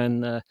interviewing him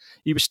when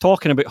he was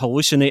talking about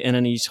hallucinating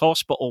in his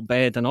hospital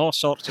bed and all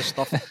sorts of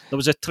stuff. There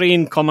was a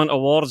train coming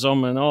towards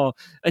him and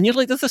you're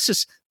like,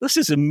 this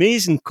is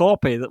amazing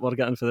copy that we're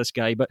getting for this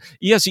guy. But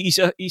he's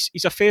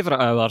a favourite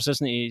of ours,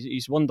 isn't he?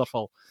 He's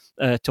wonderful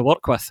to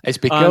work with. It's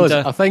because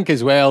I think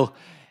as well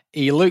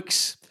he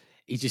looks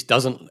he just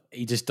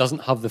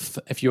doesn't have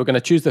the. If you were going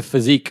to choose the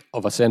physique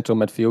of a central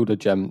midfielder,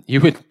 Jim, you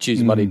wouldn't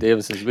choose Murray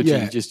Davidson's, would you?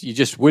 You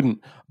just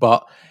wouldn't.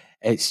 But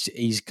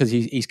he's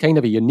kind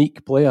of a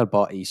unique player,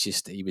 but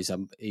he was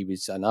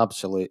an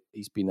absolute.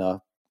 He's been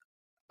a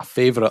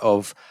favourite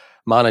of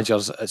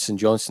managers at St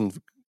Johnstone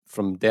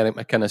from Derek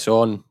McInnes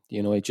on.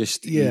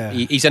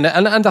 He's and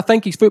I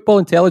think his football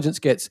intelligence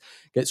gets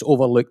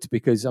overlooked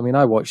because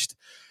I watched.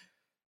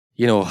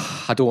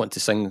 I don't want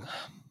to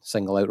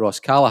single out Ross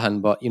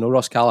Callaghan, but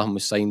Ross Callaghan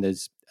was signed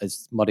as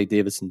Murray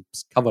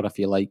Davidson's cover, if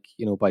you like,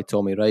 by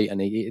Tommy Wright,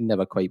 and he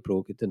never quite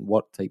broke. It didn't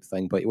work, type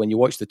thing. But when you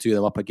watch the two of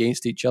them up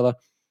against each other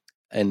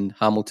in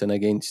Hamilton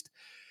against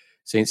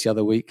Saints the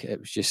other week, it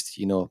was just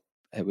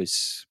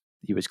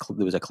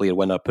there was a clear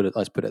winner.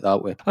 Let's put it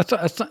that way. I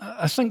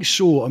think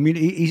so.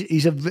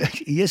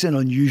 He is an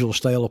unusual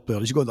style of player.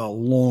 He's got that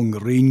long,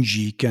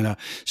 rangy kind of,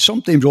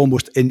 sometimes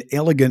almost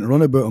inelegant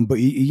run about him. But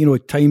he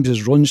at times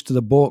his runs to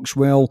the box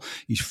well.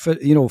 He's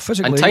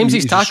physically, and times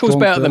his tackles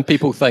better than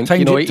people think.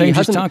 Times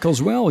his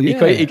tackles well.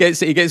 Yeah, he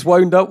gets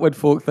wound up when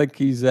folk think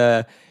he's.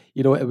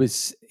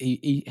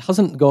 He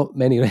hasn't got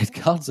many red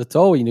cards at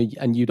all.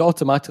 And you'd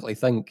automatically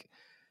think.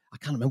 I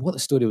can't remember what the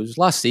story was.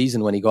 Last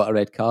season when he got a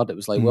red card, it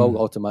was like, well,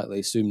 automatically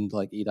assumed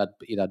like he'd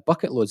had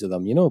bucket loads of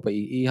them, but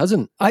he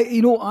hasn't.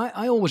 I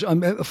always,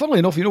 funnily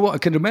enough, I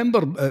can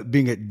remember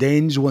being at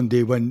Dens one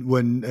day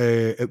when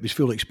it was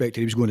fully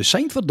expected he was going to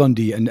sign for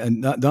Dundee,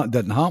 and that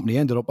didn't happen. He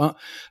ended up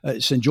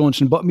at St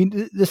Johnstone. But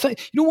the thing,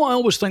 what I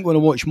always think when I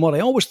watch Murray,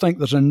 I always think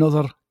there's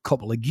another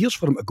couple of gears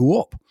for him to go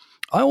up.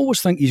 I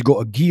always think he's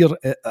got a gear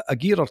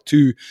or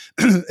two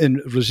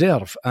in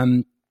reserve.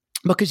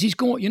 Because he's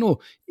got,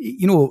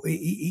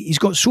 he's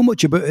got so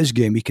much about his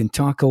game. He can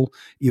tackle,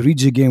 he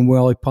reads the game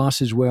well, he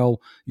passes well,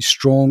 he's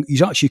strong.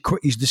 He's actually quick.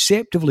 He's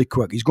deceptively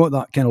quick. He's got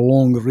that kind of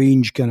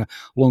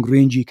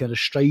long-rangey kind of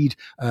stride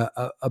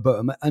about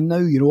him. And now,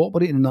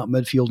 operating in that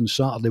midfield on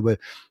Saturday with,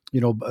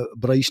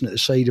 Bryson at the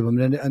side of him,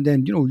 and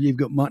then you've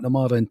got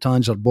McNamara and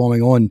Tanser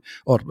bombing on,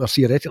 or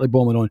theoretically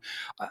bombing on.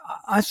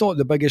 I thought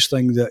the biggest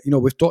thing that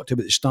we've talked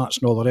about the stats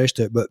and all the rest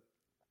of it, but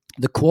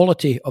the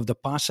quality of the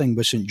passing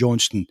with St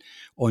Johnstone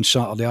on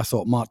Saturday, I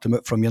thought, marked them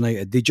out from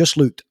United. They just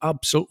looked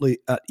absolutely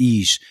at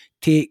ease.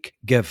 Take,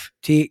 give,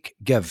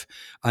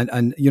 and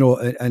I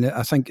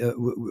think I've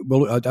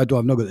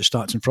not got the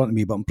stats in front of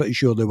me, but I'm pretty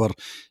sure it was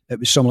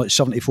something like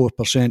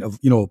 74% of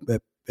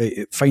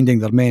finding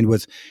their men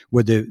with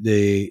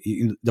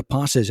the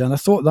passes, and I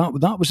thought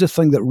that was the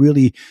thing that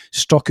really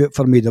stuck out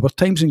for me. There were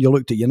times when you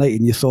looked at United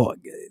and you thought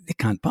they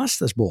can't pass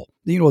this ball.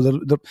 They're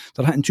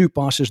hitting two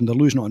passes and they're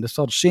losing it on the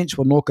third. Saints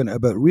were knocking it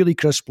about really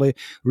crisply,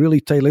 really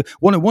tightly.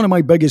 One of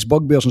my biggest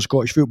bugbears in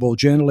Scottish football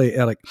generally,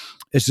 Eric,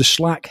 is the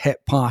slack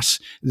hit pass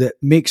that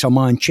makes a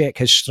man check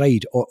his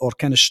stride or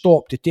kind of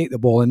stop to take the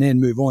ball and then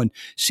move on.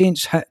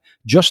 Saints hit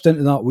just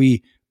into that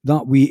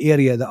wee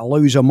area that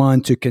allows a man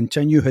to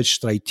continue his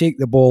stride, take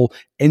the ball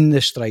in the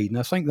stride. And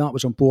I think that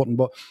was important,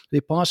 but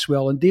they pass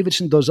well. And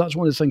Davidson does. That's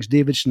one of the things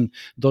Davidson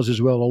does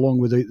as well, along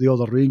with the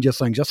other range of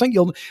things. I think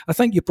you're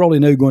probably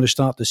now going to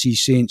start to see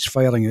Saints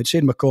firing. I'd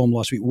said McCollum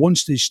last week,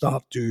 once they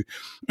start to,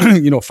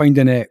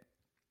 finding it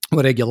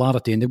with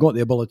regularity, and they've got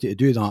the ability to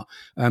do that.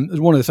 It's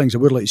one of the things I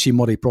would like to see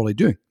Murray probably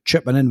do,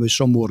 chipping in with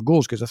some more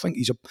goals, because I think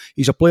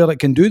he's a player that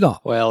can do that.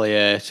 Well,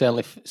 yeah,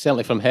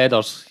 certainly from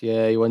headers.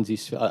 Yeah, he wins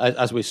his.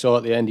 As we saw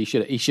at the end, he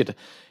should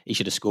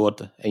have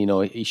scored.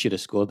 He should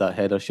have scored that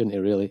header, shouldn't he?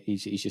 Really,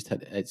 he's just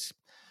hit.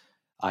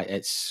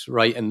 It's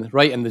right in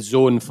the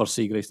zone for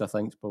Siegrist. I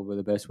think is probably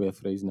the best way of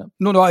phrasing it.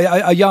 No,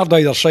 a yard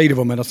either side of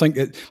him, and I think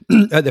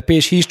at the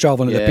pace he's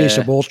travelling, at the pace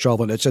the ball's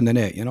travelling, it's in the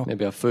net.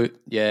 Maybe a foot.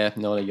 Yeah,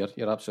 no,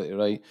 you're absolutely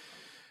right.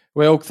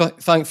 Well,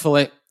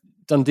 thankfully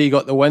Dundee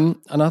got the win,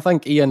 and I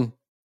think, Ian,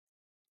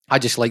 I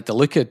just like the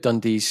look at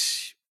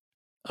Dundee's.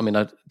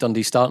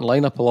 Dundee starting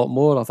lineup a lot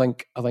more. I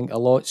think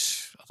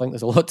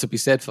there's a lot to be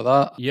said for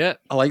that. Yeah,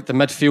 I like the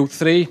midfield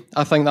three.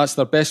 I think that's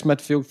their best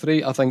midfield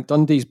three. I think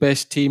Dundee's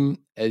best team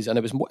is, and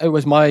we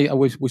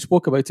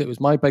spoke about it. It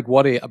was my big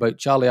worry about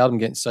Charlie Adam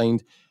getting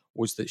signed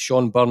was that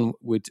Sean Byrne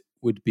would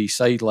be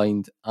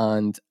sidelined,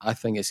 and I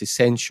think it's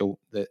essential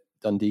that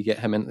Dundee get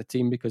him into the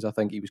team, because I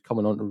think he was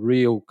coming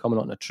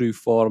on a true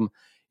form.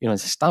 An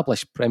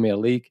established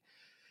Premiership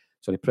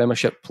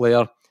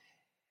player,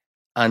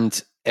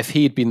 and if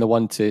he'd been the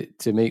one to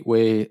make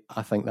way,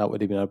 I think that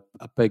would have been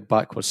a big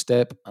backward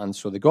step. And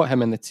so they got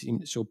him in the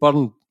team. So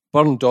Byrne,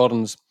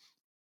 Dorrans,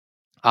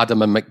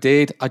 Adam and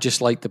McDade, I just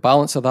like the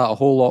balance of that a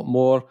whole lot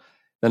more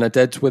than I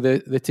did with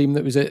the team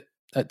that was at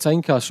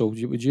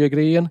Tynecastle. Would you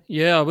agree, Ian?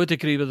 Yeah, I would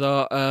agree with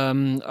that.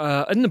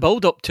 In the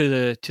build-up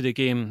to the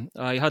game,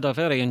 I had a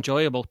very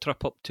enjoyable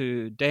trip up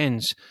to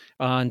Dens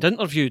and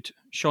interviewed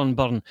Sean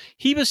Byrne.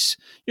 He was,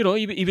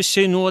 he was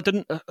saying, no, I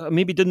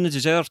maybe didn't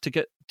deserve to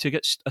get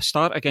a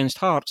start against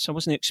Hearts. I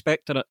wasn't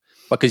expecting it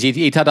because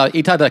he'd had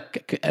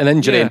an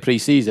injury in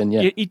pre-season.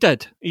 Yeah, he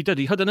did.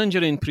 He had an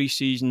injury in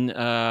pre-season.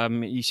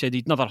 He said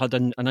he'd never had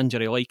an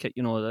injury like it.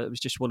 It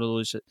was just one of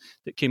those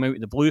that came out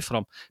of the blue for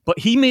him. But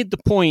he made the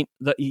point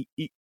that he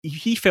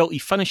felt he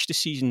finished the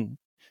season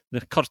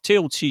the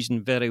curtailed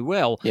season very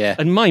well. Yeah.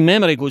 And my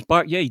memory goes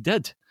back. Yeah, he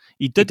did.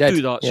 He did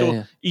do that. Yeah, so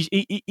yeah.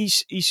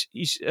 he's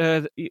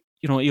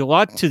he'll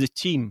add to the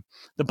team.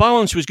 The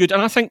balance was good,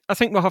 and I think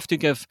we'll have to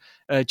give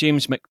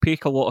James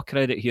McPake a lot of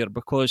credit here,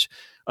 because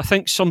I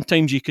think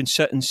sometimes you can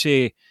sit and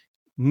say,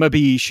 maybe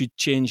he should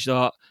change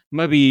that.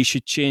 Maybe he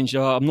should change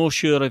that. I'm not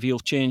sure if he'll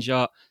change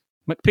that.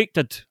 McPake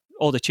did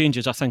all the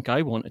changes I think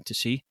I wanted to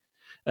see.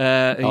 He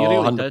really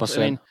 100%. did. I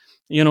mean,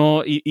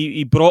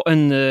 he brought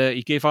in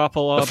he gave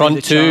Apple The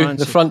front two.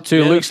 The front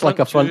two looks like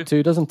a front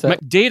two, doesn't it?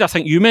 McDade, I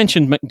think you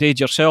mentioned McDade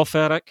yourself,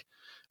 Eric,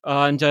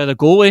 and the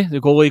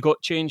goalie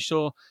got changed.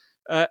 So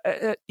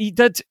he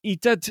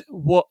did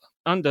what,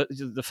 and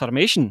the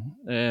formation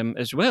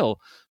as well.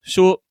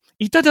 So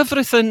he did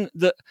everything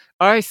that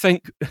I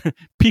think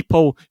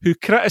people who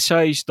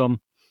criticised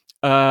him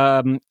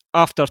after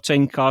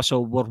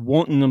Tynecastle were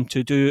wanting him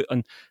to do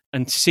and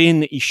saying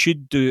that he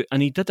should do,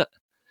 and he did it.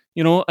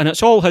 And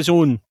it's all his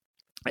own.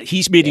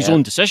 He's made his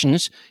own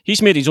decisions.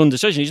 He's made his own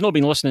decisions. He's not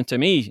been listening to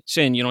me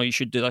saying, you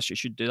should do this, you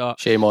should do that.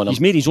 Shame on him. He's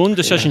made his own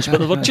decisions, but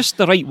they were just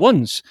the right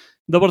ones.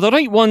 They were the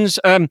right ones.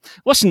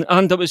 Listen,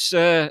 and it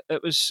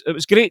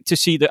was great to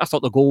see that. I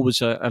thought the goal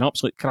was an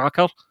absolute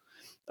cracker.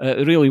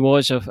 It really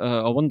was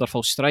a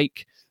wonderful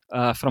strike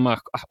from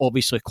a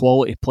obviously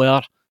quality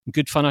player,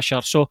 good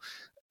finisher. So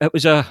it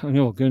was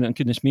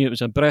goodness me, it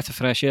was a breath of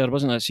fresh air,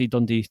 wasn't it? See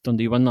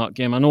Dundee win that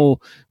game. I know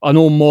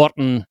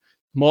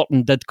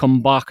Morton did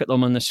come back at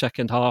them in the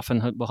second half,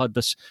 and we had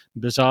this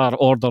bizarre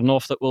ordering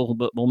off that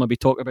we'll maybe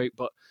talk about.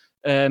 But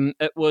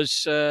it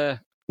was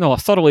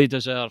thoroughly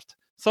deserved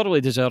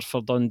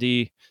for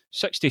Dundee.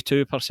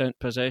 62%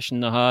 possession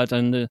they had,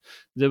 and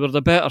they were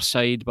the better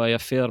side by a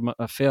fair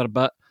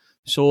bit.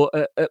 So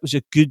it was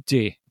a good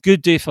day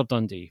for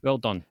Dundee. Well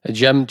done,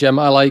 Jim.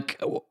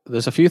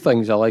 There's a few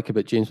things I like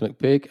about James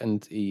McPake,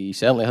 and he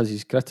certainly has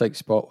his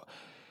critics. But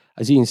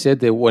as Ian said,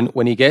 that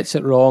when he gets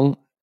it wrong,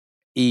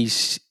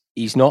 he's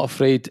not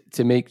afraid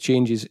to make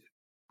changes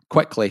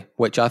quickly,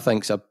 which I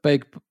think is a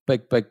big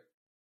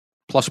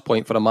plus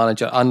point for a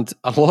manager. And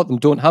a lot of them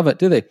don't have it,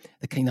 do they?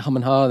 They kind of hum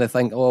and ha. They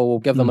think, we'll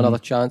give them another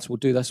chance. We'll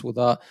do this, we'll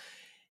that.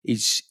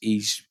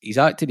 He's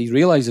acted. He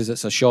realises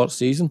it's a short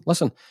season.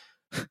 Listen,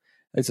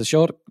 it's a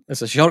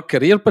short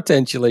career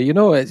potentially.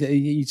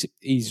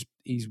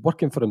 He's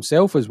working for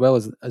himself as well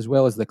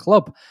as the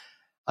club.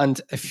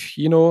 And if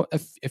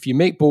you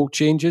make bold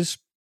changes,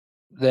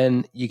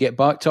 then you get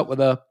backed up with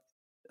a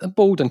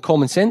bold and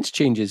common sense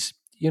changes.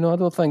 I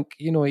don't think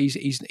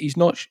he's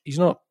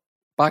not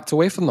backed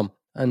away from them.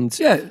 And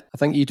I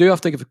think you do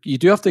have to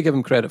give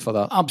him credit for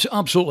that.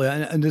 Absolutely,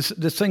 and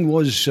the thing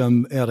was,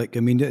 Eric.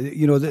 I mean,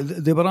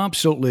 they were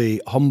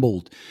absolutely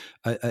humbled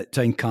at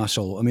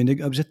Tynecastle. I mean, it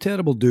was a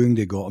terrible doing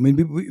they got. I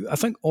mean, I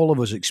think all of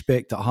us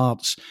expect at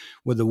Hearts,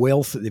 with the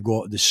wealth that they've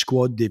got, the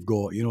squad they've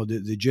got,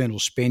 the general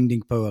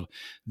spending power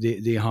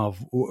they have,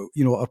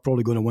 are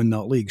probably going to win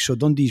that league. So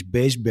Dundee's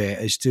best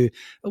bet is to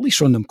at least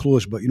run them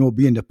close, but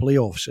be in the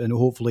playoffs and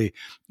hopefully.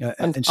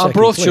 And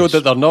Arbroath showed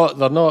that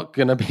they're not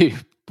going to be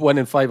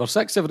winning 5 or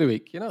 6 every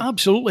week,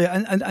 Absolutely,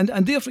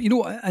 and therefore,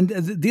 and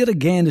there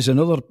again is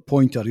another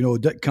pointer.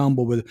 Dick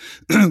Campbell with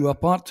a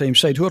part-time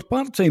side who are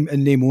part-time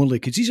in name only,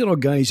 because these are all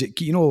guys that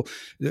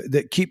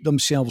that keep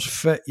themselves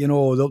fit.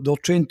 They'll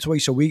train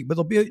twice a week, but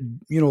they'll be out,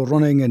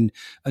 running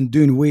and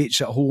doing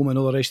weights at home and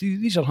all the rest.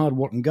 These are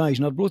hard-working guys,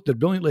 and Arbroath did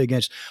brilliantly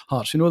against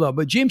Hearts. That,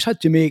 but James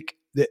had to make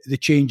the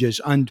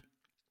changes and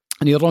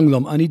he rung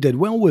them, and he did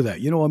well with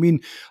it. I mean,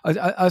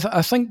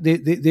 I think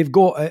they've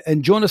got,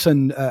 and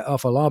Jonathan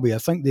Afolabi, I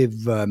think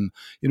they've, a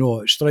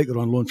striker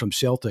on loan from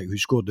Celtic who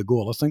scored the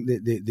goal. I think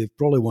they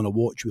probably want to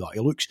watch with that.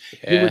 He looks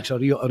a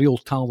real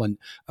talent.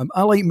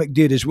 I like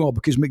McDade as well,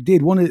 because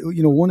McDade, one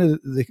of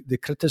the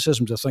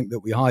criticisms I think that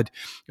we had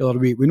the other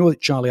week, we know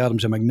that Charlie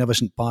Adams is a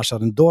magnificent passer,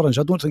 and Dorrans,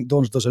 I don't think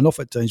Dorrans does enough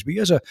at times, but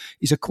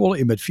he's a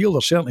quality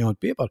midfielder, certainly on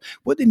paper.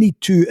 What they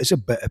need too is a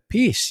bit of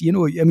pace. I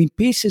mean,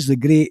 pace is the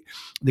great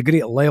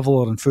level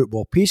in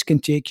football. Pace can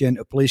take you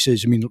into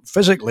places, I mean,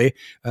 physically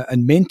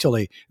and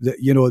mentally, that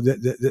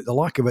the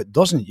lack of it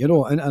doesn't,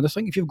 and I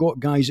think if you've got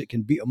guys that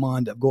can beat a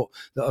man, that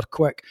are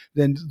quick,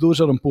 then those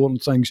are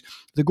important things.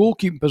 The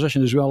goalkeeping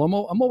position as well, I'm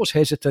always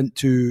hesitant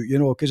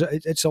to, because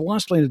it's a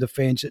last line of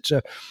defence. It's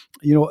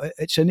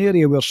it's an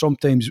area where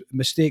sometimes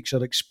mistakes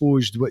are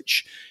exposed,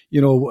 which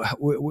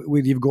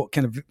where you've got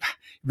kind of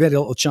very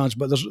little chance.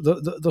 But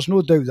there's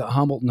no doubt that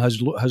Hamilton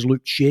has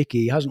looked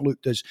shaky. He hasn't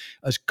looked as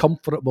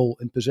comfortable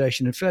in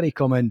possession. And Ferry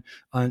come in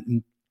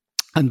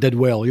and did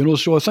well,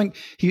 So I think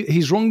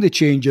he's rung the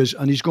changes,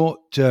 and he's got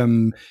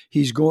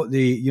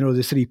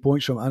the 3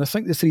 points from it. And I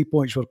think the 3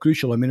 points were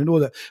crucial. I mean, I know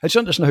that it's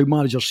interesting how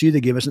managers see the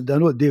game, isn't it? I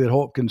know that David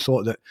Hopkins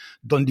thought that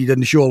Dundee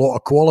didn't show a lot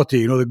of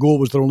quality. The goal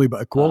was their only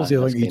bit of quality.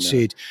 I think he'd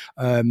said.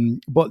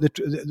 But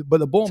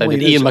the bottom line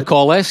is Ian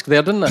McCall-esque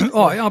there, didn't it?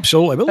 Oh,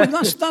 absolutely. Well,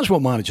 that's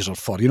what managers are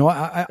for.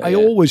 I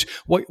always,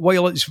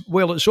 while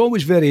it's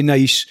always very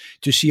nice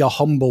to see a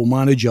humble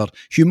manager,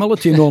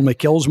 humility normally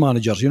kills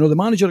managers. The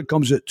manager that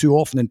comes out too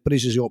often and praises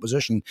faces the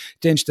opposition,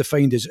 tends to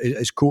find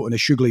his coat in a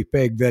sugary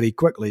peg very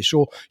quickly.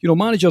 So,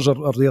 managers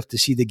are there to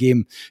see the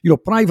game.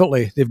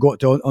 Privately, they've got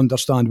to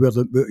understand where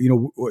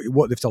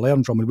what they've to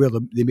learn from and where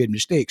they made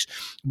mistakes.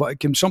 But it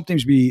can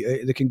sometimes be,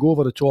 they can go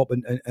over the top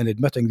in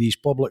admitting these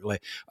publicly.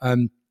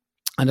 And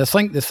I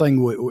think the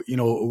thing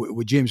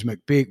with James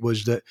McPake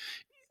was that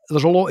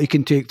there's a lot he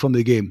can take from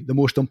the game. The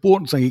most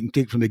important thing he can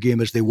take from the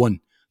game is they won.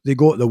 They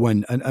got the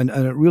win. And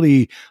it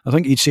really, I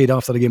think he'd said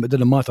after the game, it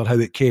didn't matter how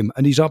it came.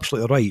 And he's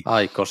absolutely right.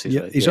 Aye, of course he's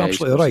right. He's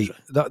absolutely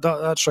right.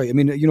 That's right. I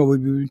mean,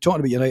 we've been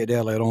talking about United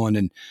earlier on,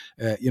 and,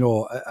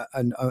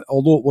 and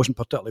although it wasn't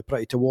particularly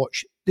pretty to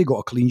watch, they got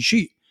a clean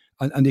sheet.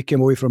 And they came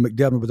away from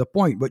McDermott with a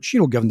point, which,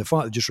 given the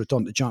fact they just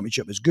returned to the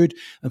Championship, is good.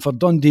 And for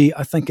Dundee,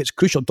 I think it's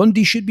crucial.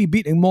 Dundee should be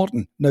beating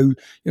Morton. Now,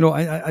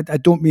 I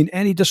don't mean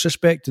any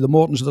disrespect to the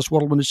Mortons of this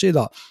world when I say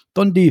that.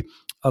 Dundee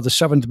are the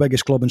 7th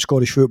biggest club in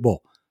Scottish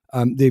football.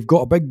 They've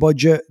got a big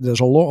budget. There's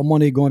a lot of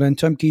money going in.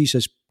 Tim Keyes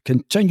has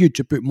continued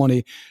to put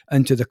money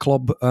into the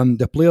club.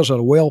 The players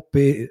are well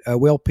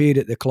paid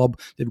at the club.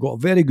 They've got a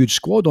very good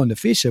squad on the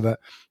face of it.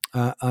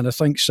 And I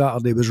think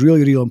Saturday was really,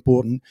 really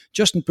important,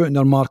 just in putting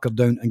their marker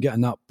down and getting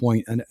that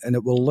point, and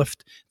it will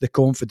lift the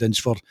confidence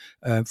for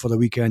the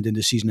weekend and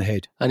the season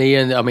ahead. And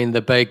Ian, I mean,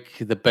 the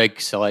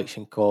big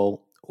selection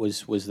call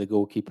was the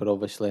goalkeeper,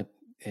 obviously,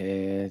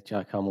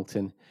 Jack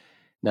Hamilton.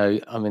 Now,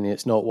 I mean,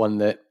 it's not one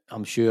that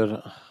I'm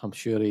sure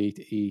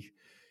he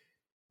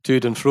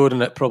toed and froed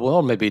in it, probably,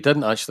 or maybe he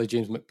didn't actually,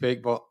 James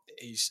McPake, but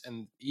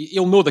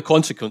he'll know the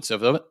consequence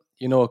of it,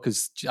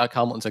 because Jack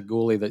Hamilton's a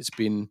goalie that's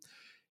been.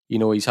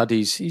 He's had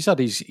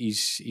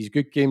his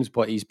good games,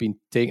 but he's been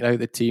taken out of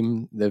the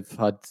team. They've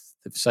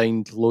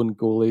signed loan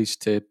goalies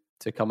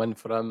to come in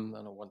for him.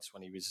 I know once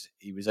when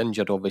he was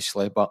injured,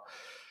 obviously, but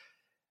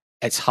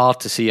it's hard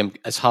to see him.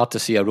 It's hard to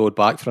see a road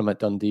back from him at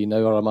Dundee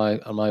now. Or am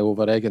I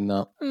over egging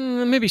that?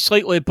 Maybe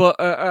slightly, but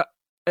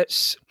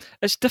it's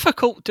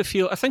difficult to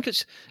feel. I think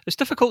it's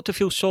difficult to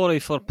feel sorry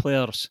for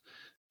players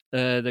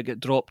that get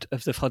dropped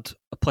if they've had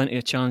plenty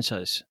of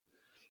chances,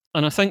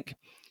 and I think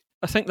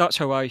that's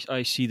how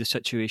I see the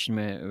situation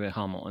with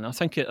Hamilton. I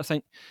think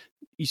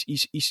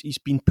he's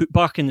been put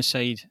back in the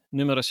side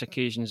numerous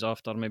occasions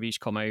after maybe he's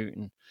come out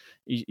and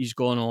he's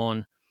gone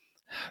on.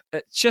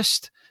 It's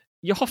just,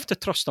 you have to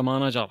trust the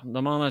manager.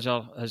 The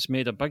manager has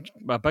made a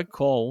big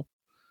call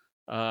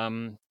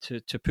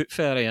to put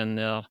Ferry in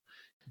there.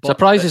 But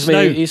surprises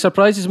me. He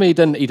surprises me. He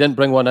didn't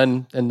bring one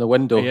in the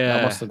window. Yeah,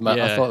 I must admit.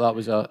 Yeah, I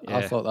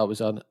thought that was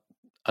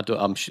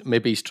I'm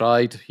maybe he's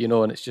tried,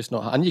 and it's just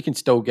not. And you can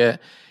still get.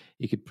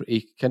 He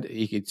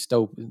could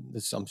still.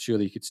 I'm sure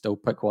he could still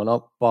pick one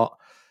up, but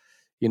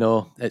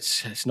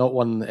it's not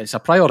one. It's a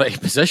priority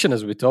position,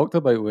 as we talked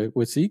about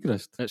with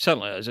Siegrist. It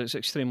certainly is. It's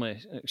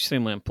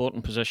extremely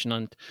important position,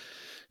 and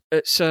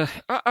it's.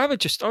 I would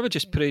just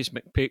praise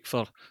McPake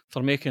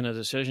for making a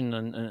decision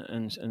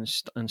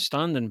and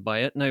standing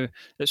by it. Now,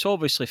 it's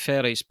obviously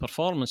Ferry's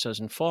performances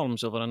and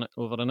forms over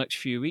the next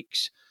few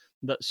weeks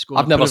that's going.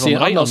 I've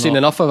not seen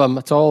enough of him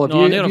at all.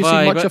 Have you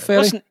seen much of Ferry?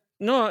 Listen,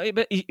 no,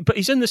 but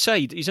he's in the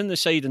side. He's in the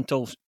side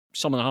until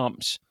something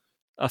happens.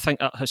 I think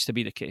that has to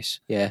be the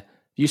case. Yeah.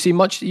 You see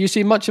much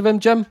of him,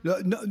 Jim?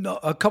 No,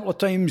 a couple of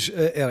times,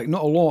 Eric.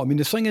 Not a lot. I mean,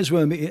 the thing is,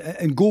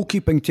 in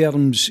goalkeeping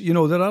terms,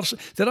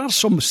 there are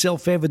some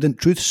self-evident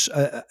truths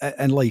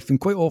in life, and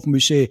quite often we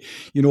say,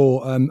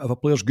 if a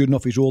player's good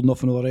enough, he's old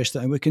enough, and all the rest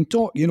of it. And we can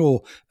talk,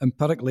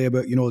 empirically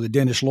about, the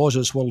Dennis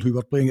Lawes world who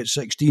were playing at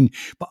 16,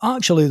 but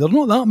actually, there are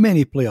not that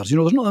many players.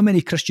 There's not that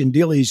many Christian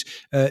Dailies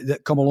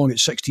that come along at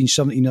 16,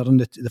 17, are in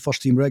the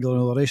first team regular,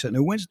 and all the rest of it.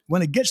 Now,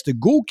 when it gets to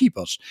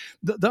goalkeepers,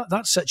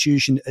 that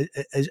situation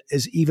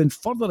is even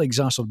further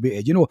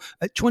exacerbated.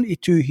 At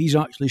 22, he's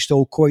actually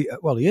still quite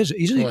well. He is.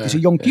 He's a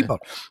young keeper.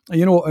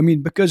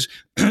 Because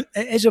it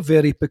is a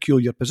very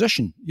peculiar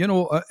position.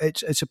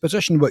 It's a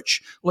position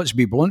which, let's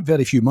be blunt,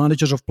 very few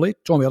managers have played.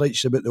 Tommy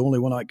Wright's about the only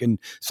one I can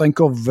think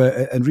of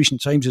in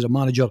recent times as a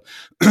manager,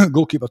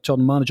 goalkeeper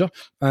turned manager.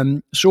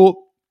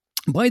 So,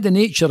 by the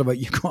nature of it,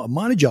 you've got a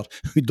manager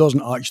who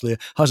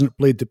hasn't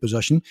played the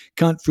position,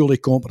 can't fully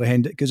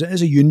comprehend it, because it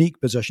is a unique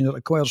position. It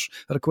requires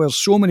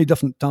so many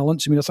different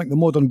talents. I mean, I think the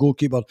modern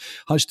goalkeeper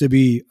has to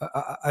be.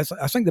 I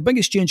think the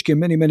biggest change came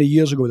many, many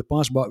years ago with the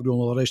pass back rule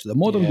and all the rest of it. The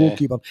modern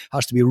goalkeeper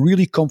has to be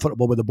really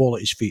comfortable with the ball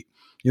at his feet.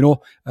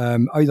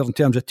 Either in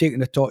terms of taking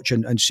the touch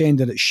and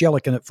sending it,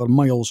 shellacking it for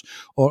miles,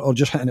 or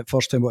just hitting it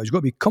first time. But he's got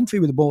to be comfy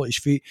with the ball at his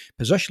feet.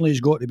 Positionally,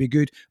 he's got to be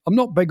good. I'm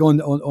not big on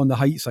the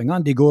height thing.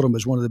 Andy Gorham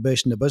was one of the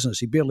best in the business.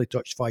 He barely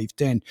touched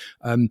 5'10".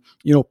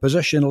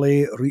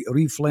 Positionally,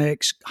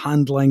 reflex,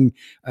 handling,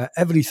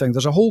 everything.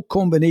 There's a whole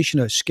combination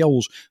of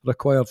skills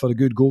required for a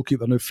good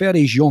goalkeeper. Now,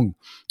 Ferry's young.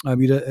 I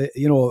mean,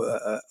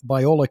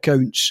 by all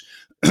accounts,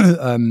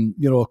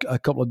 a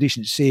couple of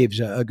decent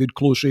saves, a good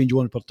close range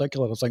one in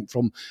particular. I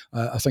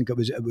think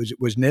it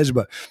was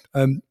Nesbitt.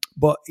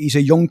 But he's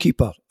a young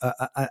keeper,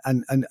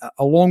 and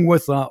along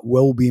with that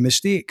will be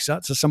mistakes.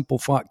 That's a simple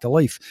fact of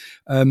life.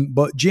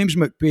 But James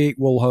McPake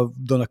will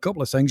have done a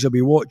couple of things. He'll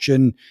be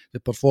watching the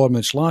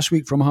performance last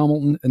week from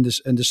Hamilton in the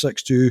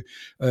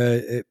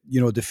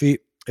 6-2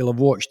 defeat He'll have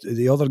watched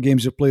the other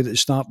games they've played at the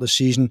start of the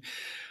season.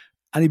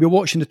 And he'll be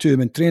watching the two of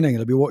them in training.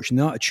 He'll be watching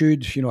the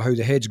attitude, how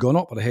the head's gone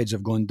up or the heads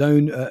have gone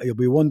down. He'll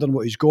be wondering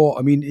what he's got.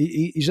 I mean,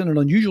 he's in an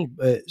unusual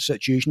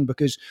situation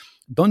because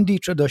Dundee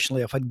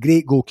traditionally have had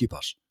great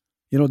goalkeepers.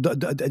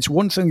 It's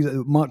one thing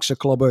that marks the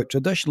club out.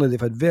 Traditionally,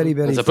 they've had very,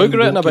 very. There's a book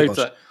written about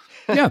it.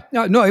 Yeah,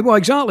 no, well,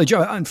 exactly.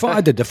 In fact,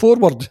 I did the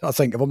foreword, I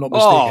think, if I'm not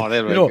mistaken. Oh,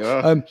 there we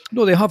go.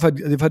 No,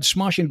 they've had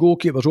smashing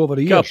goalkeepers over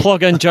the years. Got a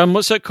plug in, Jim.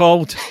 What's it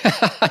called?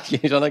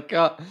 You're on a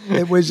cut.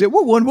 It was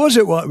what one was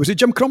it? Was it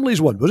Jim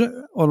Crumley's one? Was it?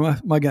 Or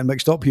am I getting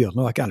mixed up here?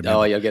 No, I can't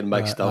remember. Oh, you're getting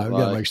mixed up. I'm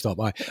getting mixed up.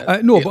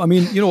 No, but I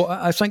mean,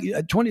 I think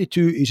at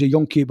 22 he's a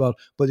young keeper.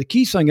 But the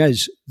key thing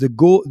is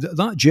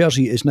that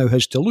jersey is now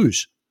his to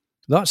lose.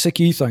 That's the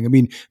key thing. I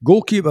mean,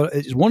 goalkeeper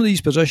is one of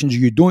these positions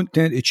you don't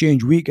tend to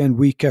change week in,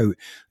 week out.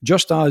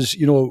 Just as,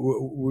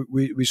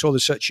 we saw the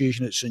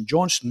situation at St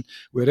Johnstone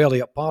where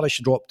Elliot Parish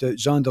dropped out,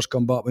 Xander's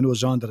come back. We know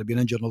Xander had been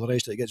injured and all the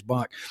rest of it gets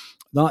back.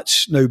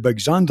 That's now Big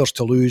Xander's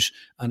to lose,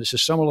 and it's a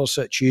similar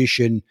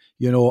situation,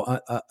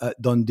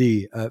 at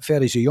Dundee.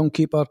 Ferry's a young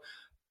keeper.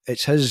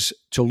 It's his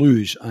to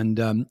lose, and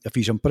if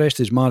he's impressed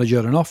his manager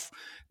enough,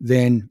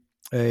 then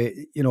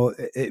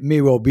it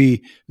may well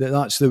be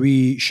that's the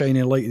wee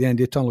shining light at the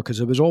end of the tunnel, because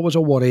there was always a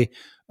worry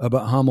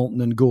about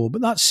Hamilton and goal.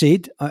 But that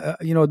said, I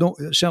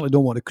certainly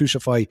don't want to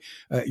crucify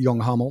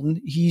young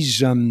Hamilton.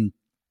 He's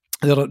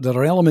there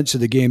are elements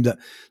of the game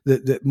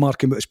that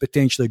mark him as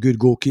potentially a good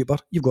goalkeeper.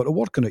 You've got to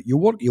work on it. You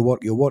work with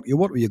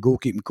your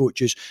goalkeeping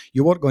coaches.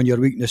 You work on your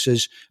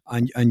weaknesses,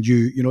 and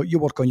you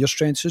work on your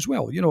strengths as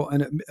well.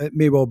 And it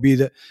may well be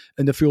that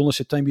in the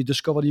fullness of time you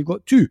discover you've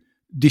got two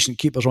decent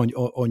keepers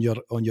on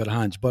your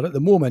hands. But at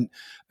the moment,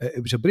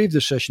 it was a brave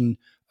decision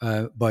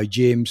by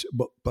James,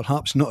 but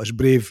perhaps not as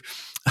brave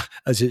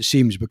as it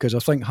seems, because I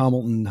think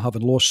Hamilton,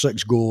 having lost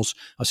 6 goals,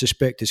 I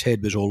suspect his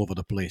head was all over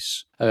the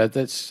place.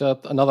 It's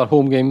another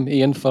home game,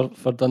 Ian, for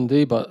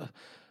Dundee, but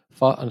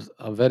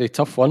a very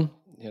tough one.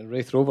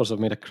 Raith Rovers have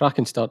made a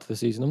cracking start to the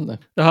season, haven't they?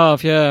 They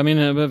have, yeah. I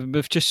mean,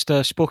 we've just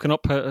spoken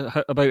up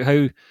about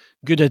how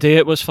good a day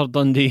it was for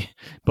Dundee,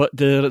 but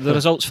the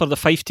results for the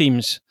Fife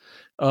teams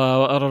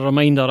are a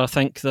reminder, I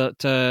think,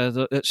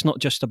 that it's not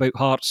just about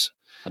Hearts.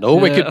 I know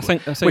we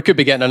could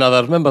be getting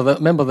another. Remember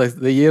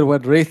the year where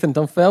Raith and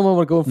Dunfermline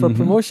were going for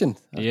promotion.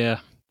 Yeah.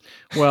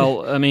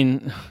 Well, I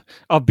mean,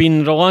 I've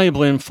been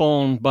reliably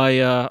informed by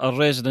a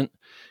resident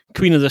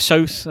Queen of the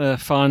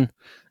South fan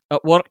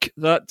at work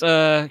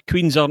that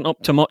Queens aren't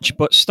up to much,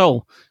 but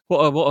still, what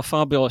a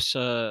fabulous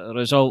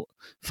result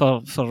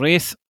for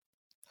Raith.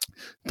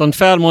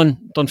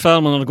 Dunfermline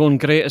are going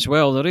great as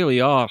well. They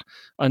really are,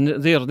 and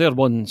they're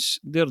ones.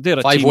 They're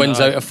a 5 team wins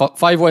out of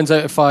 5 wins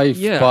out of 5.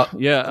 Yeah,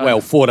 but, yeah. Well,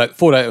 4 out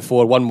of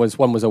 4. One was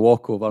a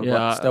walkover. Yeah,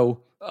 but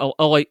still.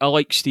 I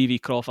like Stevie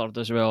Crawford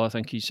as well. I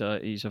think he's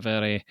a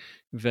very,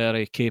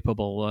 very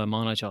capable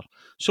manager.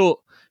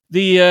 So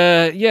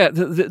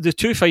the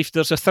two Fife,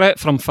 there's a threat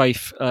from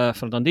Fife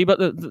for Dundee, but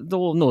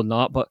they'll know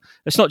that. But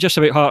it's not just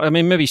about Hearts. I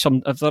mean, maybe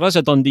if there is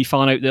a Dundee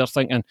fan out there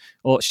thinking,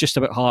 oh, it's just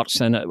about Hearts,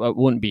 then it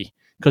won't be,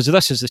 because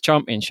this is the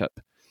Championship,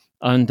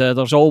 and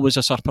there's always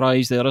a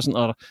surprise there, isn't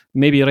there?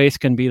 Maybe Raith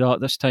can be that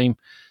this time.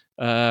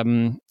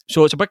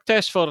 So it's a big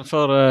test for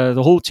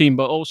the whole team,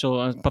 but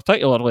also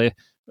particularly,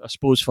 I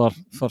suppose, for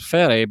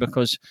Ferry,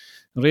 because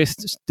Raith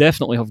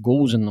definitely have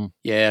goals in them.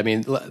 Yeah, I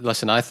mean,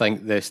 listen, I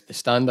think the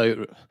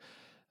standout,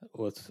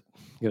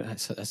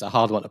 it's a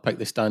hard one to pick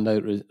the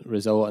standout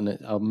result, and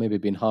I've maybe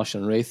been harsh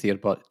on Raith here,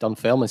 but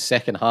Dunfermline's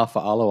second half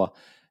at Alloa.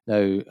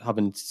 Now,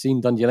 having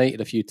seen Dundee United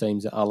a few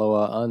times at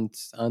Alloa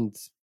and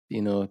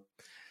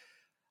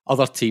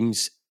other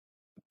teams,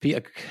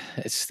 Peter,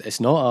 it's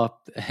not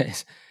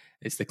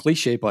it's the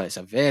cliche, but it's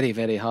a very,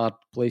 very hard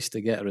place to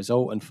get a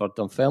result. And for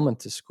Dunfermline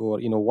to score,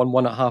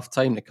 1-1 at half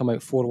time to come out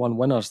 4-1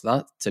 winners,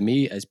 that to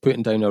me is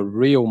putting down a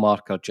real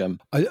marker, Jim.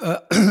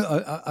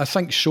 I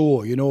think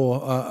so.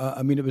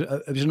 I mean, it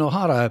was an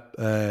O'Hara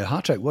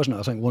hat trick, wasn't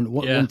it? I think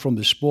one from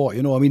the spot.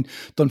 I mean,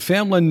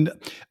 Dunfermline.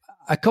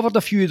 I covered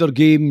a few of their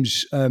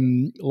games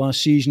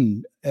last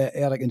season,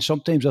 Eric, and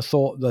sometimes I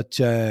thought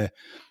that.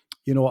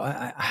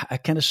 I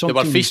kind of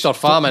sometimes... They were feast or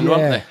famine,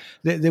 weren't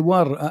they? They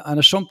were, and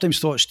I sometimes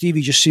thought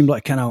Stevie just seemed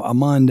like kind of a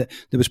man that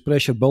there was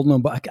pressure building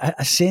on, but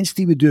I sensed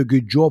he would do a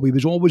good job. They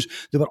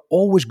were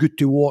always good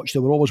to watch. They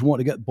were always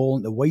wanting to get the ball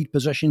into wide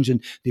positions,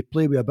 and they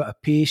play with a bit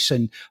of pace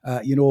and,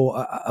 a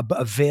bit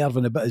of verve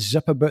and a bit of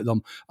zip about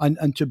them.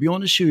 And to be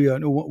honest with you,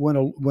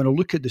 when I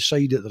look at the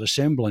side that they're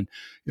assembling,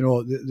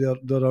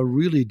 they're a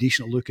really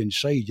decent looking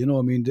side.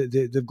 I mean,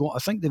 I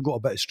think they've got a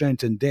bit of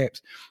strength and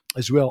depth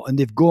as well, and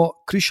they've got,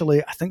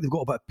 crucially, I think they've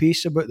got a bit of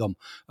pace about them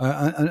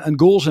and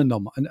goals in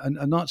them,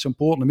 and that's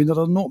important. I mean,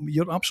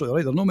 you're absolutely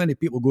right, there are not many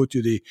people go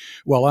to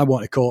I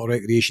want to call it a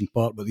recreation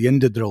park, but the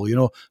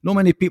Indodrill, not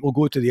many people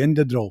go to the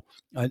Indodrill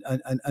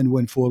and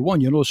win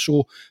 4-1,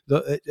 so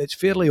it's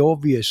fairly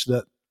obvious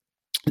that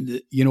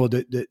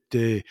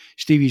that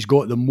Stevie's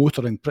got them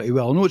motoring pretty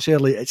well. I know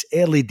it's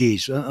early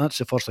days, that's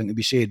the first thing to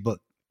be said, but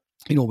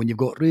You know, when you've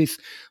got Raith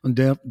and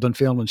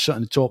Dunfermline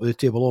sitting at the top of the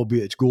table,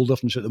 albeit it's goal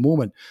difference at the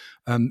moment,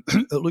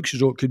 it looks as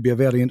though it could be a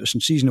very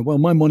interesting season. And well,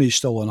 my money is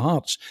still on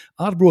Hearts.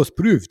 Arbroath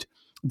proved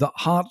that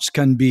Hearts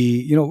can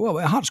be,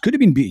 Hearts could have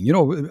been beaten.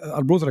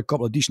 Arbroath had a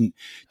couple of decent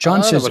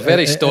chances. They were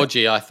very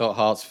stodgy, I thought,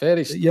 Hearts.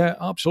 Very stodgy. Yeah,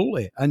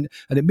 absolutely. And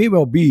it may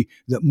well be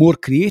that more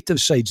creative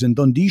sides than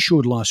Dundee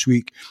showed last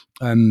week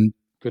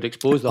could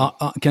expose them.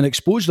 Can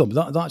expose them.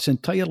 That's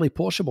entirely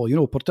possible,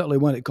 particularly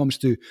when it comes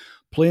to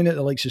playing at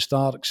the likes of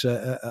Starks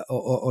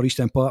or East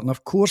End Park. And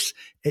of course,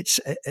 it's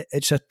a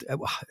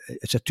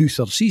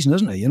 2/3 season,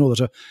 isn't it?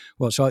 It's a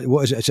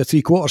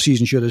 3/4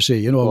 season, should I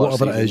say?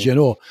 Whatever it is.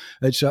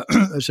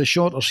 It's a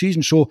shorter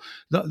season, so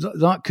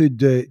that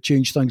could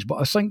change things.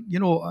 But I think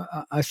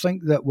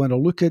that when I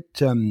look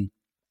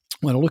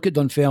at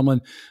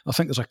Dunfermline, I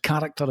think there's a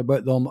character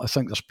about them. I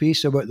think there's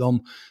pace about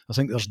them. I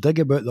think there's dig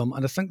about them.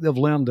 And I think they've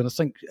learned, and I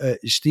think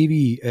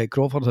Stevie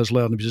Crawford has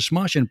learned. He was a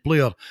smashing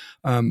player.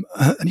 And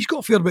he's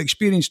got a fair bit of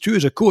experience too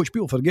as a coach.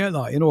 People forget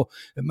that.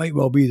 It might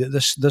well be that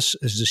this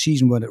is the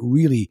season when it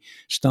really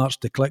starts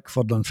to click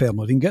for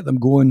Dunfermline. You can get them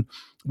going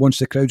once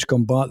the crowds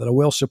come back. They're a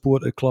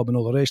well-supported club and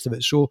all the rest of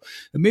it. So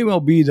it may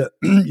well be that,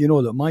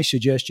 that my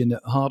suggestion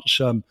that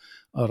Hearts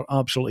are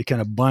absolutely kind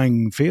of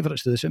bang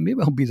favourites to this. It may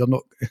well be they're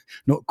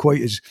not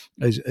quite as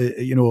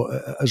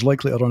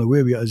likely to run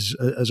away with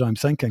it as I'm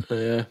thinking.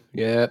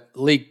 Yeah.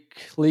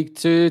 League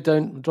Two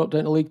dropped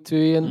down to League Two,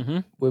 Ian. Mm-hmm.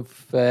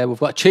 We've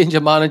got a change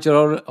of manager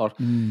a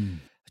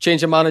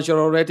change of manager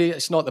already.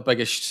 It's not the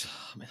biggest.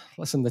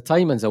 Listen, the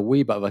timing's a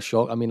wee bit of a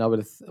shock.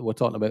 We're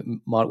talking about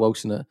Mark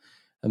Wilson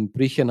and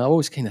Brechin. I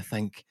always kind of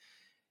think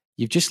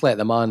you've just let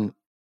the man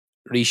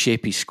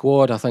reshape his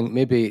squad. I think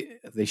maybe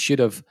they should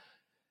have.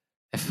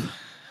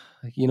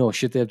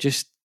 Should they have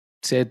just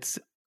said,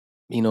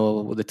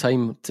 the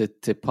time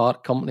to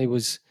part company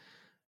was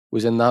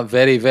in that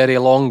very, very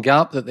long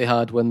gap that they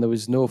had when there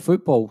was no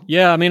football.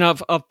 Yeah,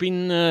 I've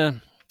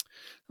been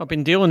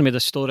dealing with the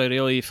story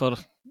really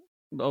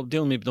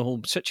dealing with the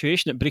whole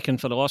situation at Brechin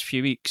for the last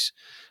few weeks,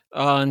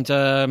 and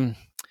the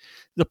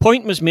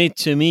point was made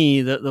to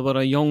me that they were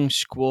a young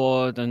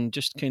squad and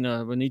just kind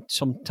of we need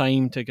some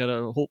time to get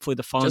it. Hopefully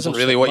the fans. It isn't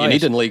really what you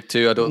need in League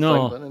Two, I don't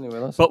think. But anyway,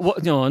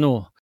 I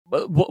know.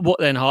 But what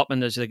then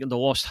happened is they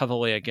lost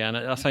heavily again.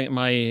 I think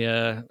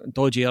my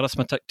dodgy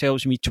arithmetic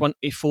tells me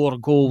 24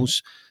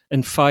 goals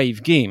in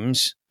 5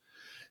 games.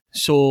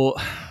 So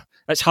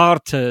it's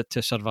hard to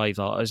survive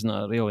that, isn't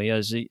it? It really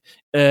is.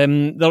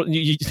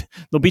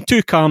 There'll be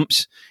 2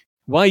 camps.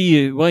 Why are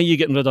you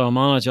getting rid of a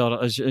manager,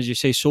 as you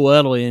say, so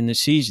early in the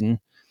season?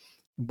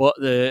 But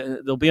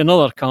there'll be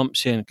another camp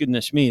saying,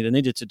 "Goodness me, they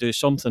needed to do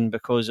something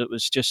because it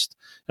was just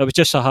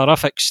a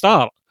horrific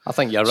start." I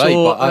think you're right,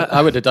 but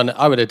I would have done it.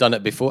 I would have done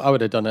it before. I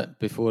would have done it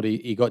before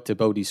he got to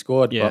build his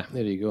squad. Yeah, but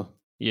there you go.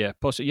 Yeah,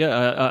 possibly.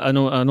 Yeah, I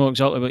know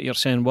exactly what you're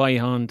saying. Why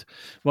hand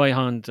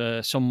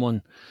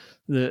someone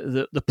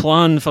the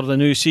plan for the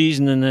new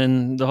season and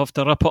then they'll have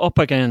to rip it up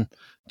again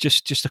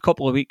just a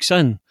couple of weeks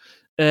in.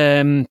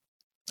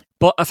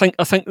 But I think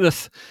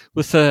with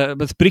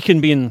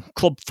Brechin being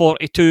Club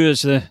 42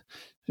 as the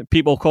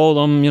people call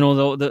them,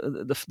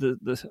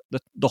 the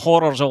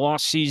horrors of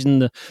last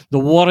season, the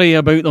worry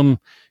about them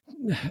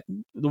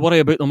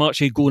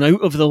actually going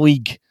out of the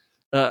league,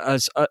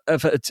 as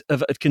if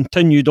it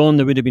continued on,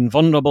 they would have been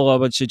vulnerable, I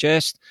would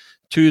suggest,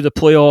 to the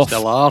playoff.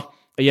 Still are.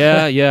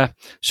 Yeah.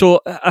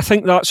 So I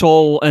think that's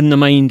all in the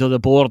mind of the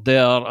board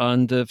there,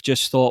 and they've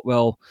just thought,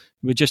 well,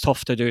 we just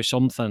have to do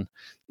something.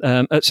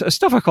 It's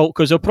difficult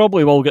because they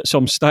probably will get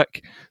some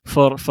stick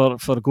for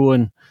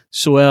going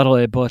so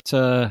early, but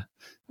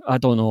I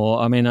don't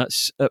know.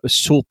 It was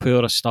so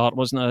poor a start,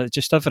 wasn't it?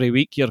 Just every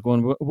week you're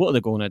going, what are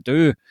they going to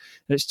do?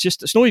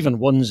 It's not even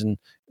ones and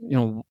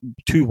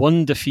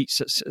 2-1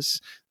 defeats. It's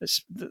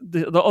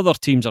the other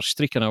teams are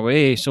streaking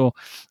away. So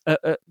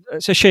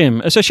it's a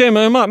shame. It's a shame.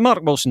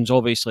 Mark Wilson's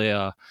obviously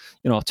a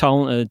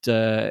talented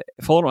a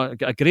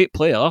great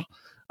player.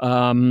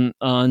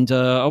 And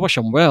I wish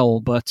him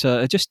well, but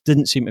it just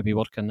didn't seem to be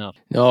working there.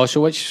 No.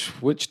 So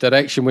which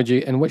direction would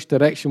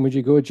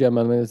you go, Jim?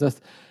 Is this?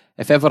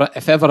 If ever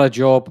a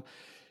job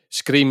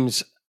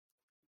screams,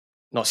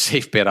 not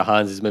safe pair of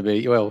hands is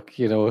maybe,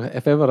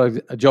 if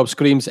ever a job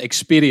screams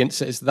experience,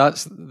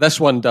 this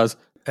one does.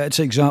 It's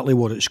exactly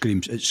what it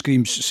screams. It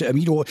screams.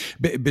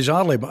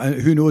 Bizarrely, but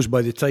who knows?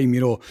 By the time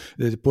the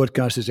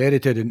podcast is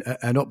edited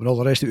and up and all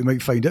the rest of it, we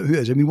might find out who it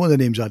is. One of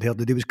the names I'd heard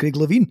today was Craig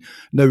Levine.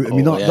 Now,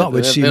 that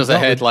would seem. There's a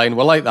headline.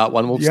 We'll like that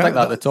one. We'll stick that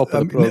at the top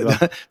of the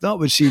programme. That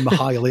would seem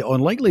highly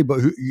unlikely,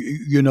 but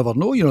you never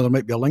know. There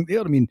might be a link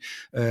there.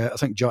 I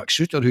think Jack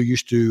Suter, who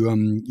used to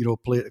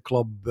play at the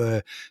club,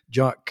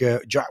 Jack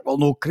will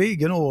know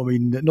Craig. Not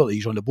that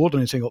he's on the board or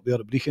anything up there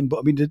at Brechin,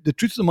 but the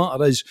truth of the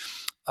matter is,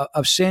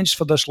 I've sensed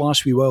for this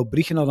last wee while,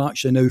 Brechin are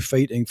actually now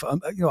fighting for,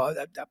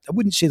 I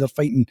wouldn't say they're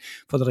fighting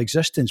for their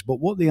existence,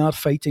 but what they are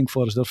fighting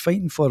for is they're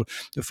fighting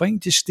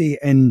to stay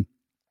in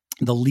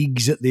the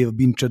leagues that they have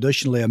been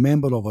traditionally a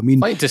member of. I mean,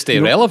 fighting to stay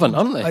relevant,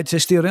 aren't they? To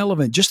stay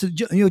relevant. Just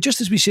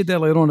as we said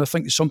earlier on, I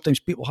think sometimes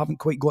people haven't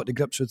quite got to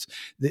grips with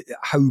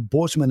how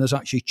Bosman has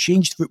actually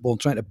changed football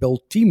and trying to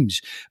build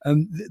teams.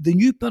 The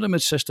new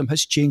pyramid system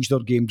has changed our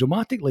game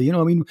dramatically.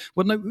 I mean,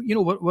 we're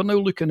now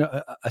looking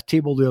at a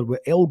table there with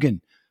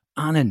Elgin,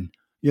 Annan,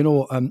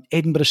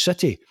 Edinburgh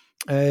City.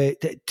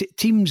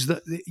 Teams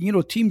that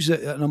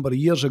a number of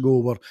years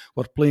ago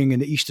were playing in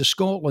the east of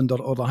Scotland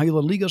or the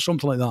Highland League or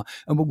something like that,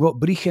 and we've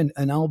got Brechin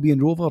and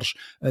Albion Rovers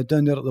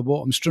down there at the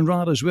bottom,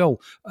 Stranraer as well.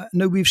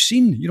 Now we've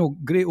seen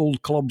great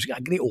old clubs,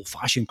 great old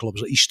fashioned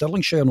clubs like East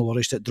Stirlingshire and all the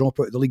rest that drop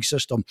out of the league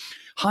system.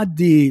 Had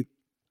the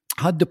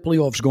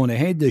playoffs gone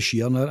ahead this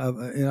year,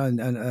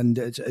 and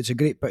it's a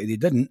great pity they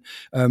didn't.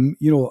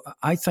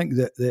 I think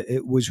that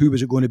it was, who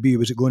was it going to be?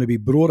 Was it going to be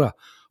Brora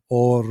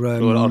or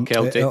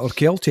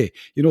Kelty?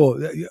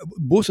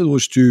 Both of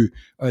those two,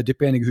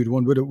 depending who'd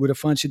won, would have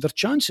fancied their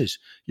chances,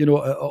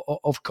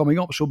 of coming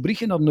up. So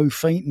Brechin are now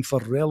fighting for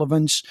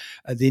relevance.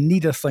 They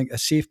need, I think, a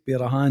safe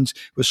pair of hands.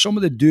 With some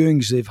of the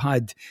doings they've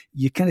had,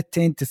 you kind of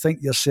tend to think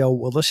to yourself,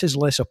 well, this is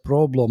less a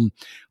problem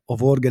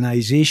of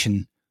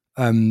organisation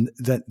than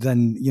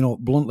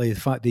bluntly the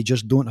fact they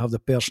just don't have the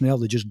personnel,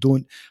 they just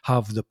don't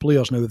have the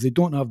players. Now, if they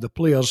don't have the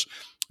players,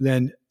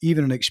 then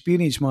even an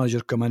experienced manager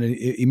come in and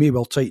he may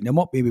well tighten them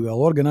up, maybe well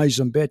organise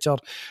them better.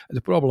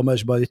 The problem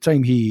is, by the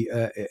time he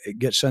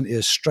gets into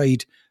his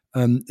stride,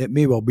 it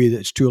may well be that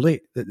it's too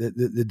late, that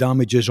the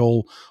damage is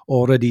all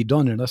already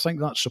done. And I think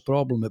that's the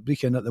problem at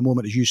Brechin at the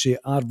moment, as you say,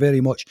 are very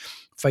much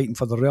fighting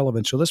for the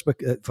relevance. So this,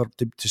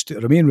 to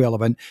remain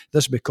relevant,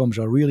 this becomes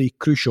a really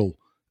crucial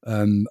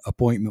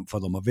appointment for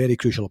them, a very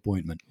crucial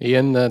appointment.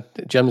 Ian,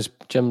 Jim's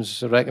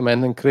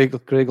recommending Craig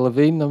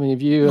Levein. I mean,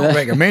 have you not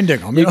recommending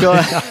him?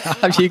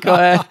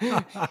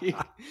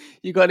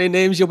 You got any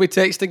names you'll be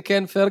texting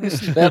Ken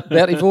Ferguson?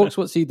 Bertie Vogts,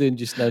 what's he doing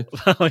just now?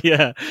 Oh,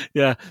 yeah.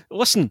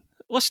 Listen.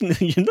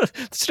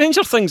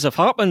 Stranger things have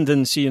happened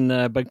in seeing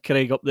Big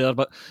Craig up there.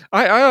 But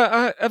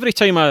I every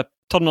time I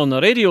turn on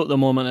the radio at the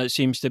moment, it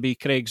seems to be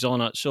Craig's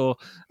on it. So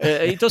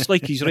he does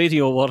like his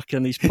radio work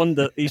and his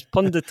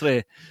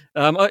punditry.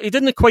 He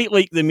didn't quite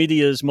like the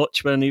media as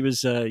much when he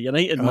was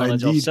United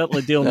manager. Indeed.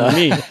 Certainly dealing with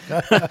me.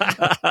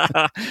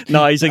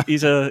 No, he's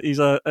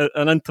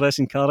an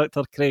interesting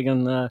character, Craig,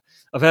 and a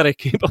very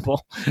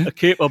capable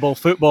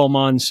football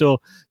man.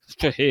 So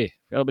hey,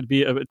 it would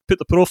put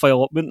the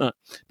profile up, wouldn't it?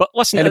 But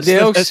listen,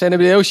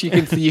 anybody else you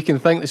can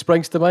think that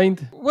springs to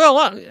mind?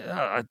 Well,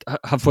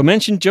 have we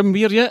mentioned Jim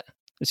Weir yet?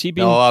 Has he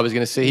been? No, I was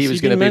going to say he was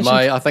going to be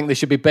I think they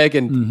should be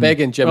begging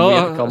Jim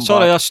Weir to come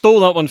sorry, back. I stole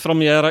that one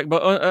from you, Eric.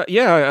 But I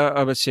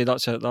would say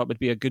that would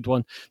be a good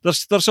one.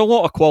 There's a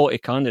lot of quality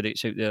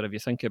candidates out there if you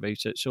think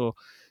about it. So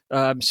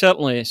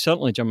certainly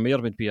Jim Weir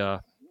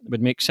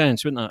would make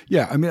sense, wouldn't that?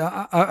 Yeah, I mean,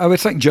 I would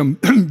think Jim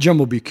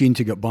will be keen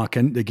to get back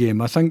into the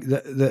game. I think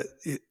that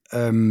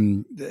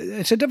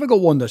it's a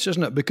difficult one, this,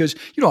 isn't it? Because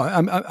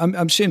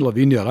I'm saying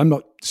Levein there. I'm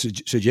not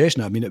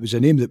suggesting. I mean, it was a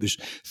name that was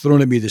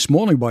thrown at me this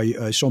morning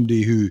by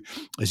somebody who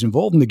is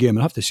involved in the game, and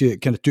I have to say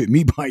it kind of took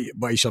me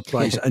by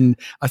surprise. And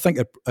I think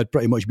I'd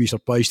pretty much be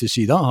surprised to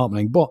see that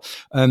happening. But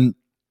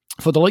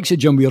for the likes of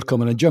Jim Weir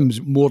coming in, Jim's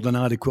more than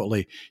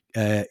adequately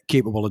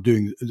capable of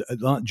doing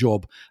that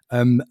job.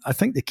 I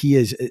think the key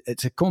is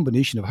it's a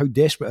combination of how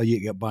desperate are you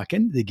to get back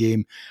into the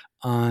game,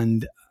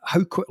 and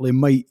how quickly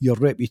might your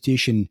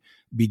reputation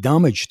be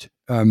damaged,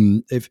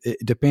 if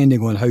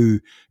depending on how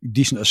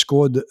decent a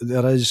squad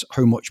there is,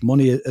 how much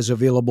money is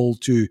available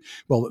to.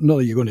 Well, not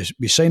that you're going to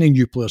be signing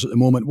new players at the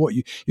moment. What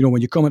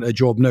when you come into a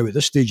job now at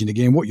this stage in the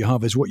game, what you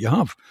have is what you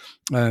have.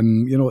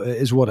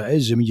 It is what it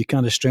is. I mean, you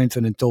can't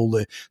strengthen until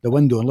the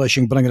window unless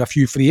you can bring in a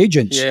few free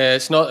agents. Yeah,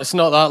 it's not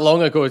that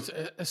long ago.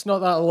 It's not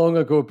that long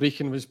ago.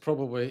 Brechin was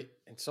probably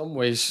in some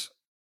ways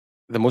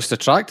the most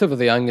attractive of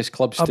the youngest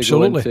clubs to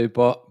go into,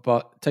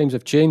 but times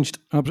have changed.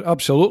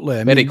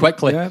 Absolutely. Very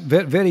quickly. Yeah,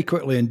 very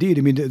quickly indeed.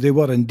 I mean, they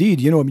were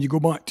indeed, I mean, you go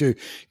back to,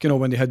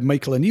 when they had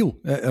Michael O'Neill,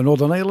 a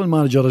Northern Ireland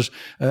manager as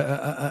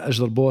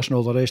their boss and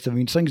all the rest of it. I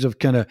mean, things have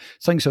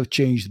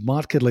changed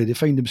markedly. They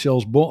find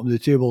themselves bottom of the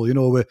table,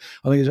 with,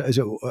 I think, is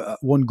it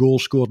 1 goal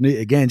scored and 8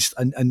 against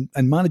and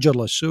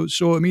managerless.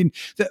 So I mean,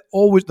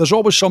 there's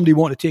always somebody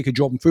wanting to take a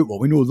job in football.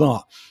 We know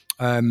that.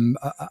 And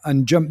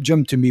Jim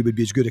to me would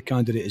be as good a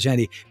candidate as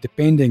any,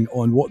 depending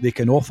on what they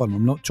can offer.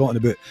 I'm not talking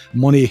about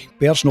money,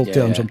 personal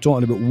terms. I'm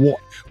talking about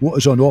what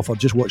is on offer,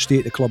 just what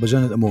state the club is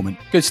in at the moment.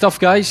 Good stuff,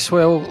 guys.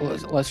 Well,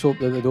 let's hope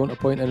that they don't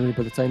appoint anybody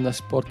by the time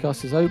this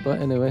podcast is out.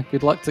 But anyway,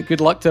 good luck to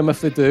them if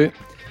they do.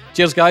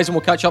 Cheers, guys, and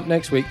we'll catch up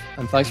next week.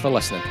 And thanks for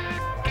listening.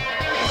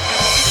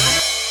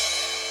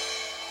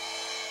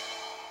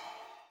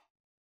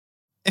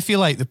 If you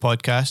like the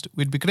podcast,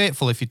 we'd be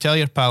grateful if you tell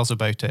your pals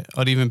about it,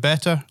 or even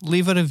better,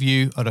 leave a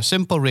review or a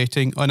simple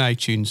rating on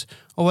iTunes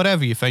or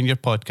wherever you find your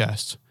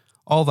podcasts.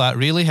 All that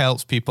really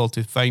helps people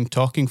to find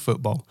Talking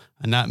Football,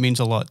 and that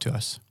means a lot to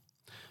us.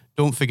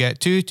 Don't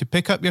forget to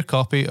pick up your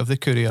copy of The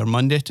Courier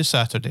Monday to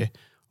Saturday,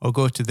 or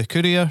go to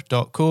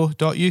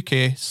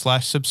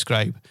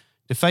thecourier.co.uk/subscribe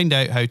to find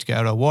out how to get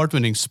our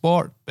award-winning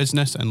sport,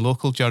 business and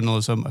local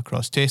journalism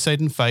across Tayside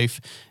and Fife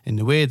in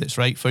the way that's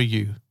right for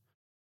you.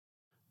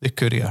 The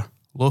Courier.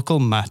 Local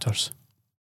matters.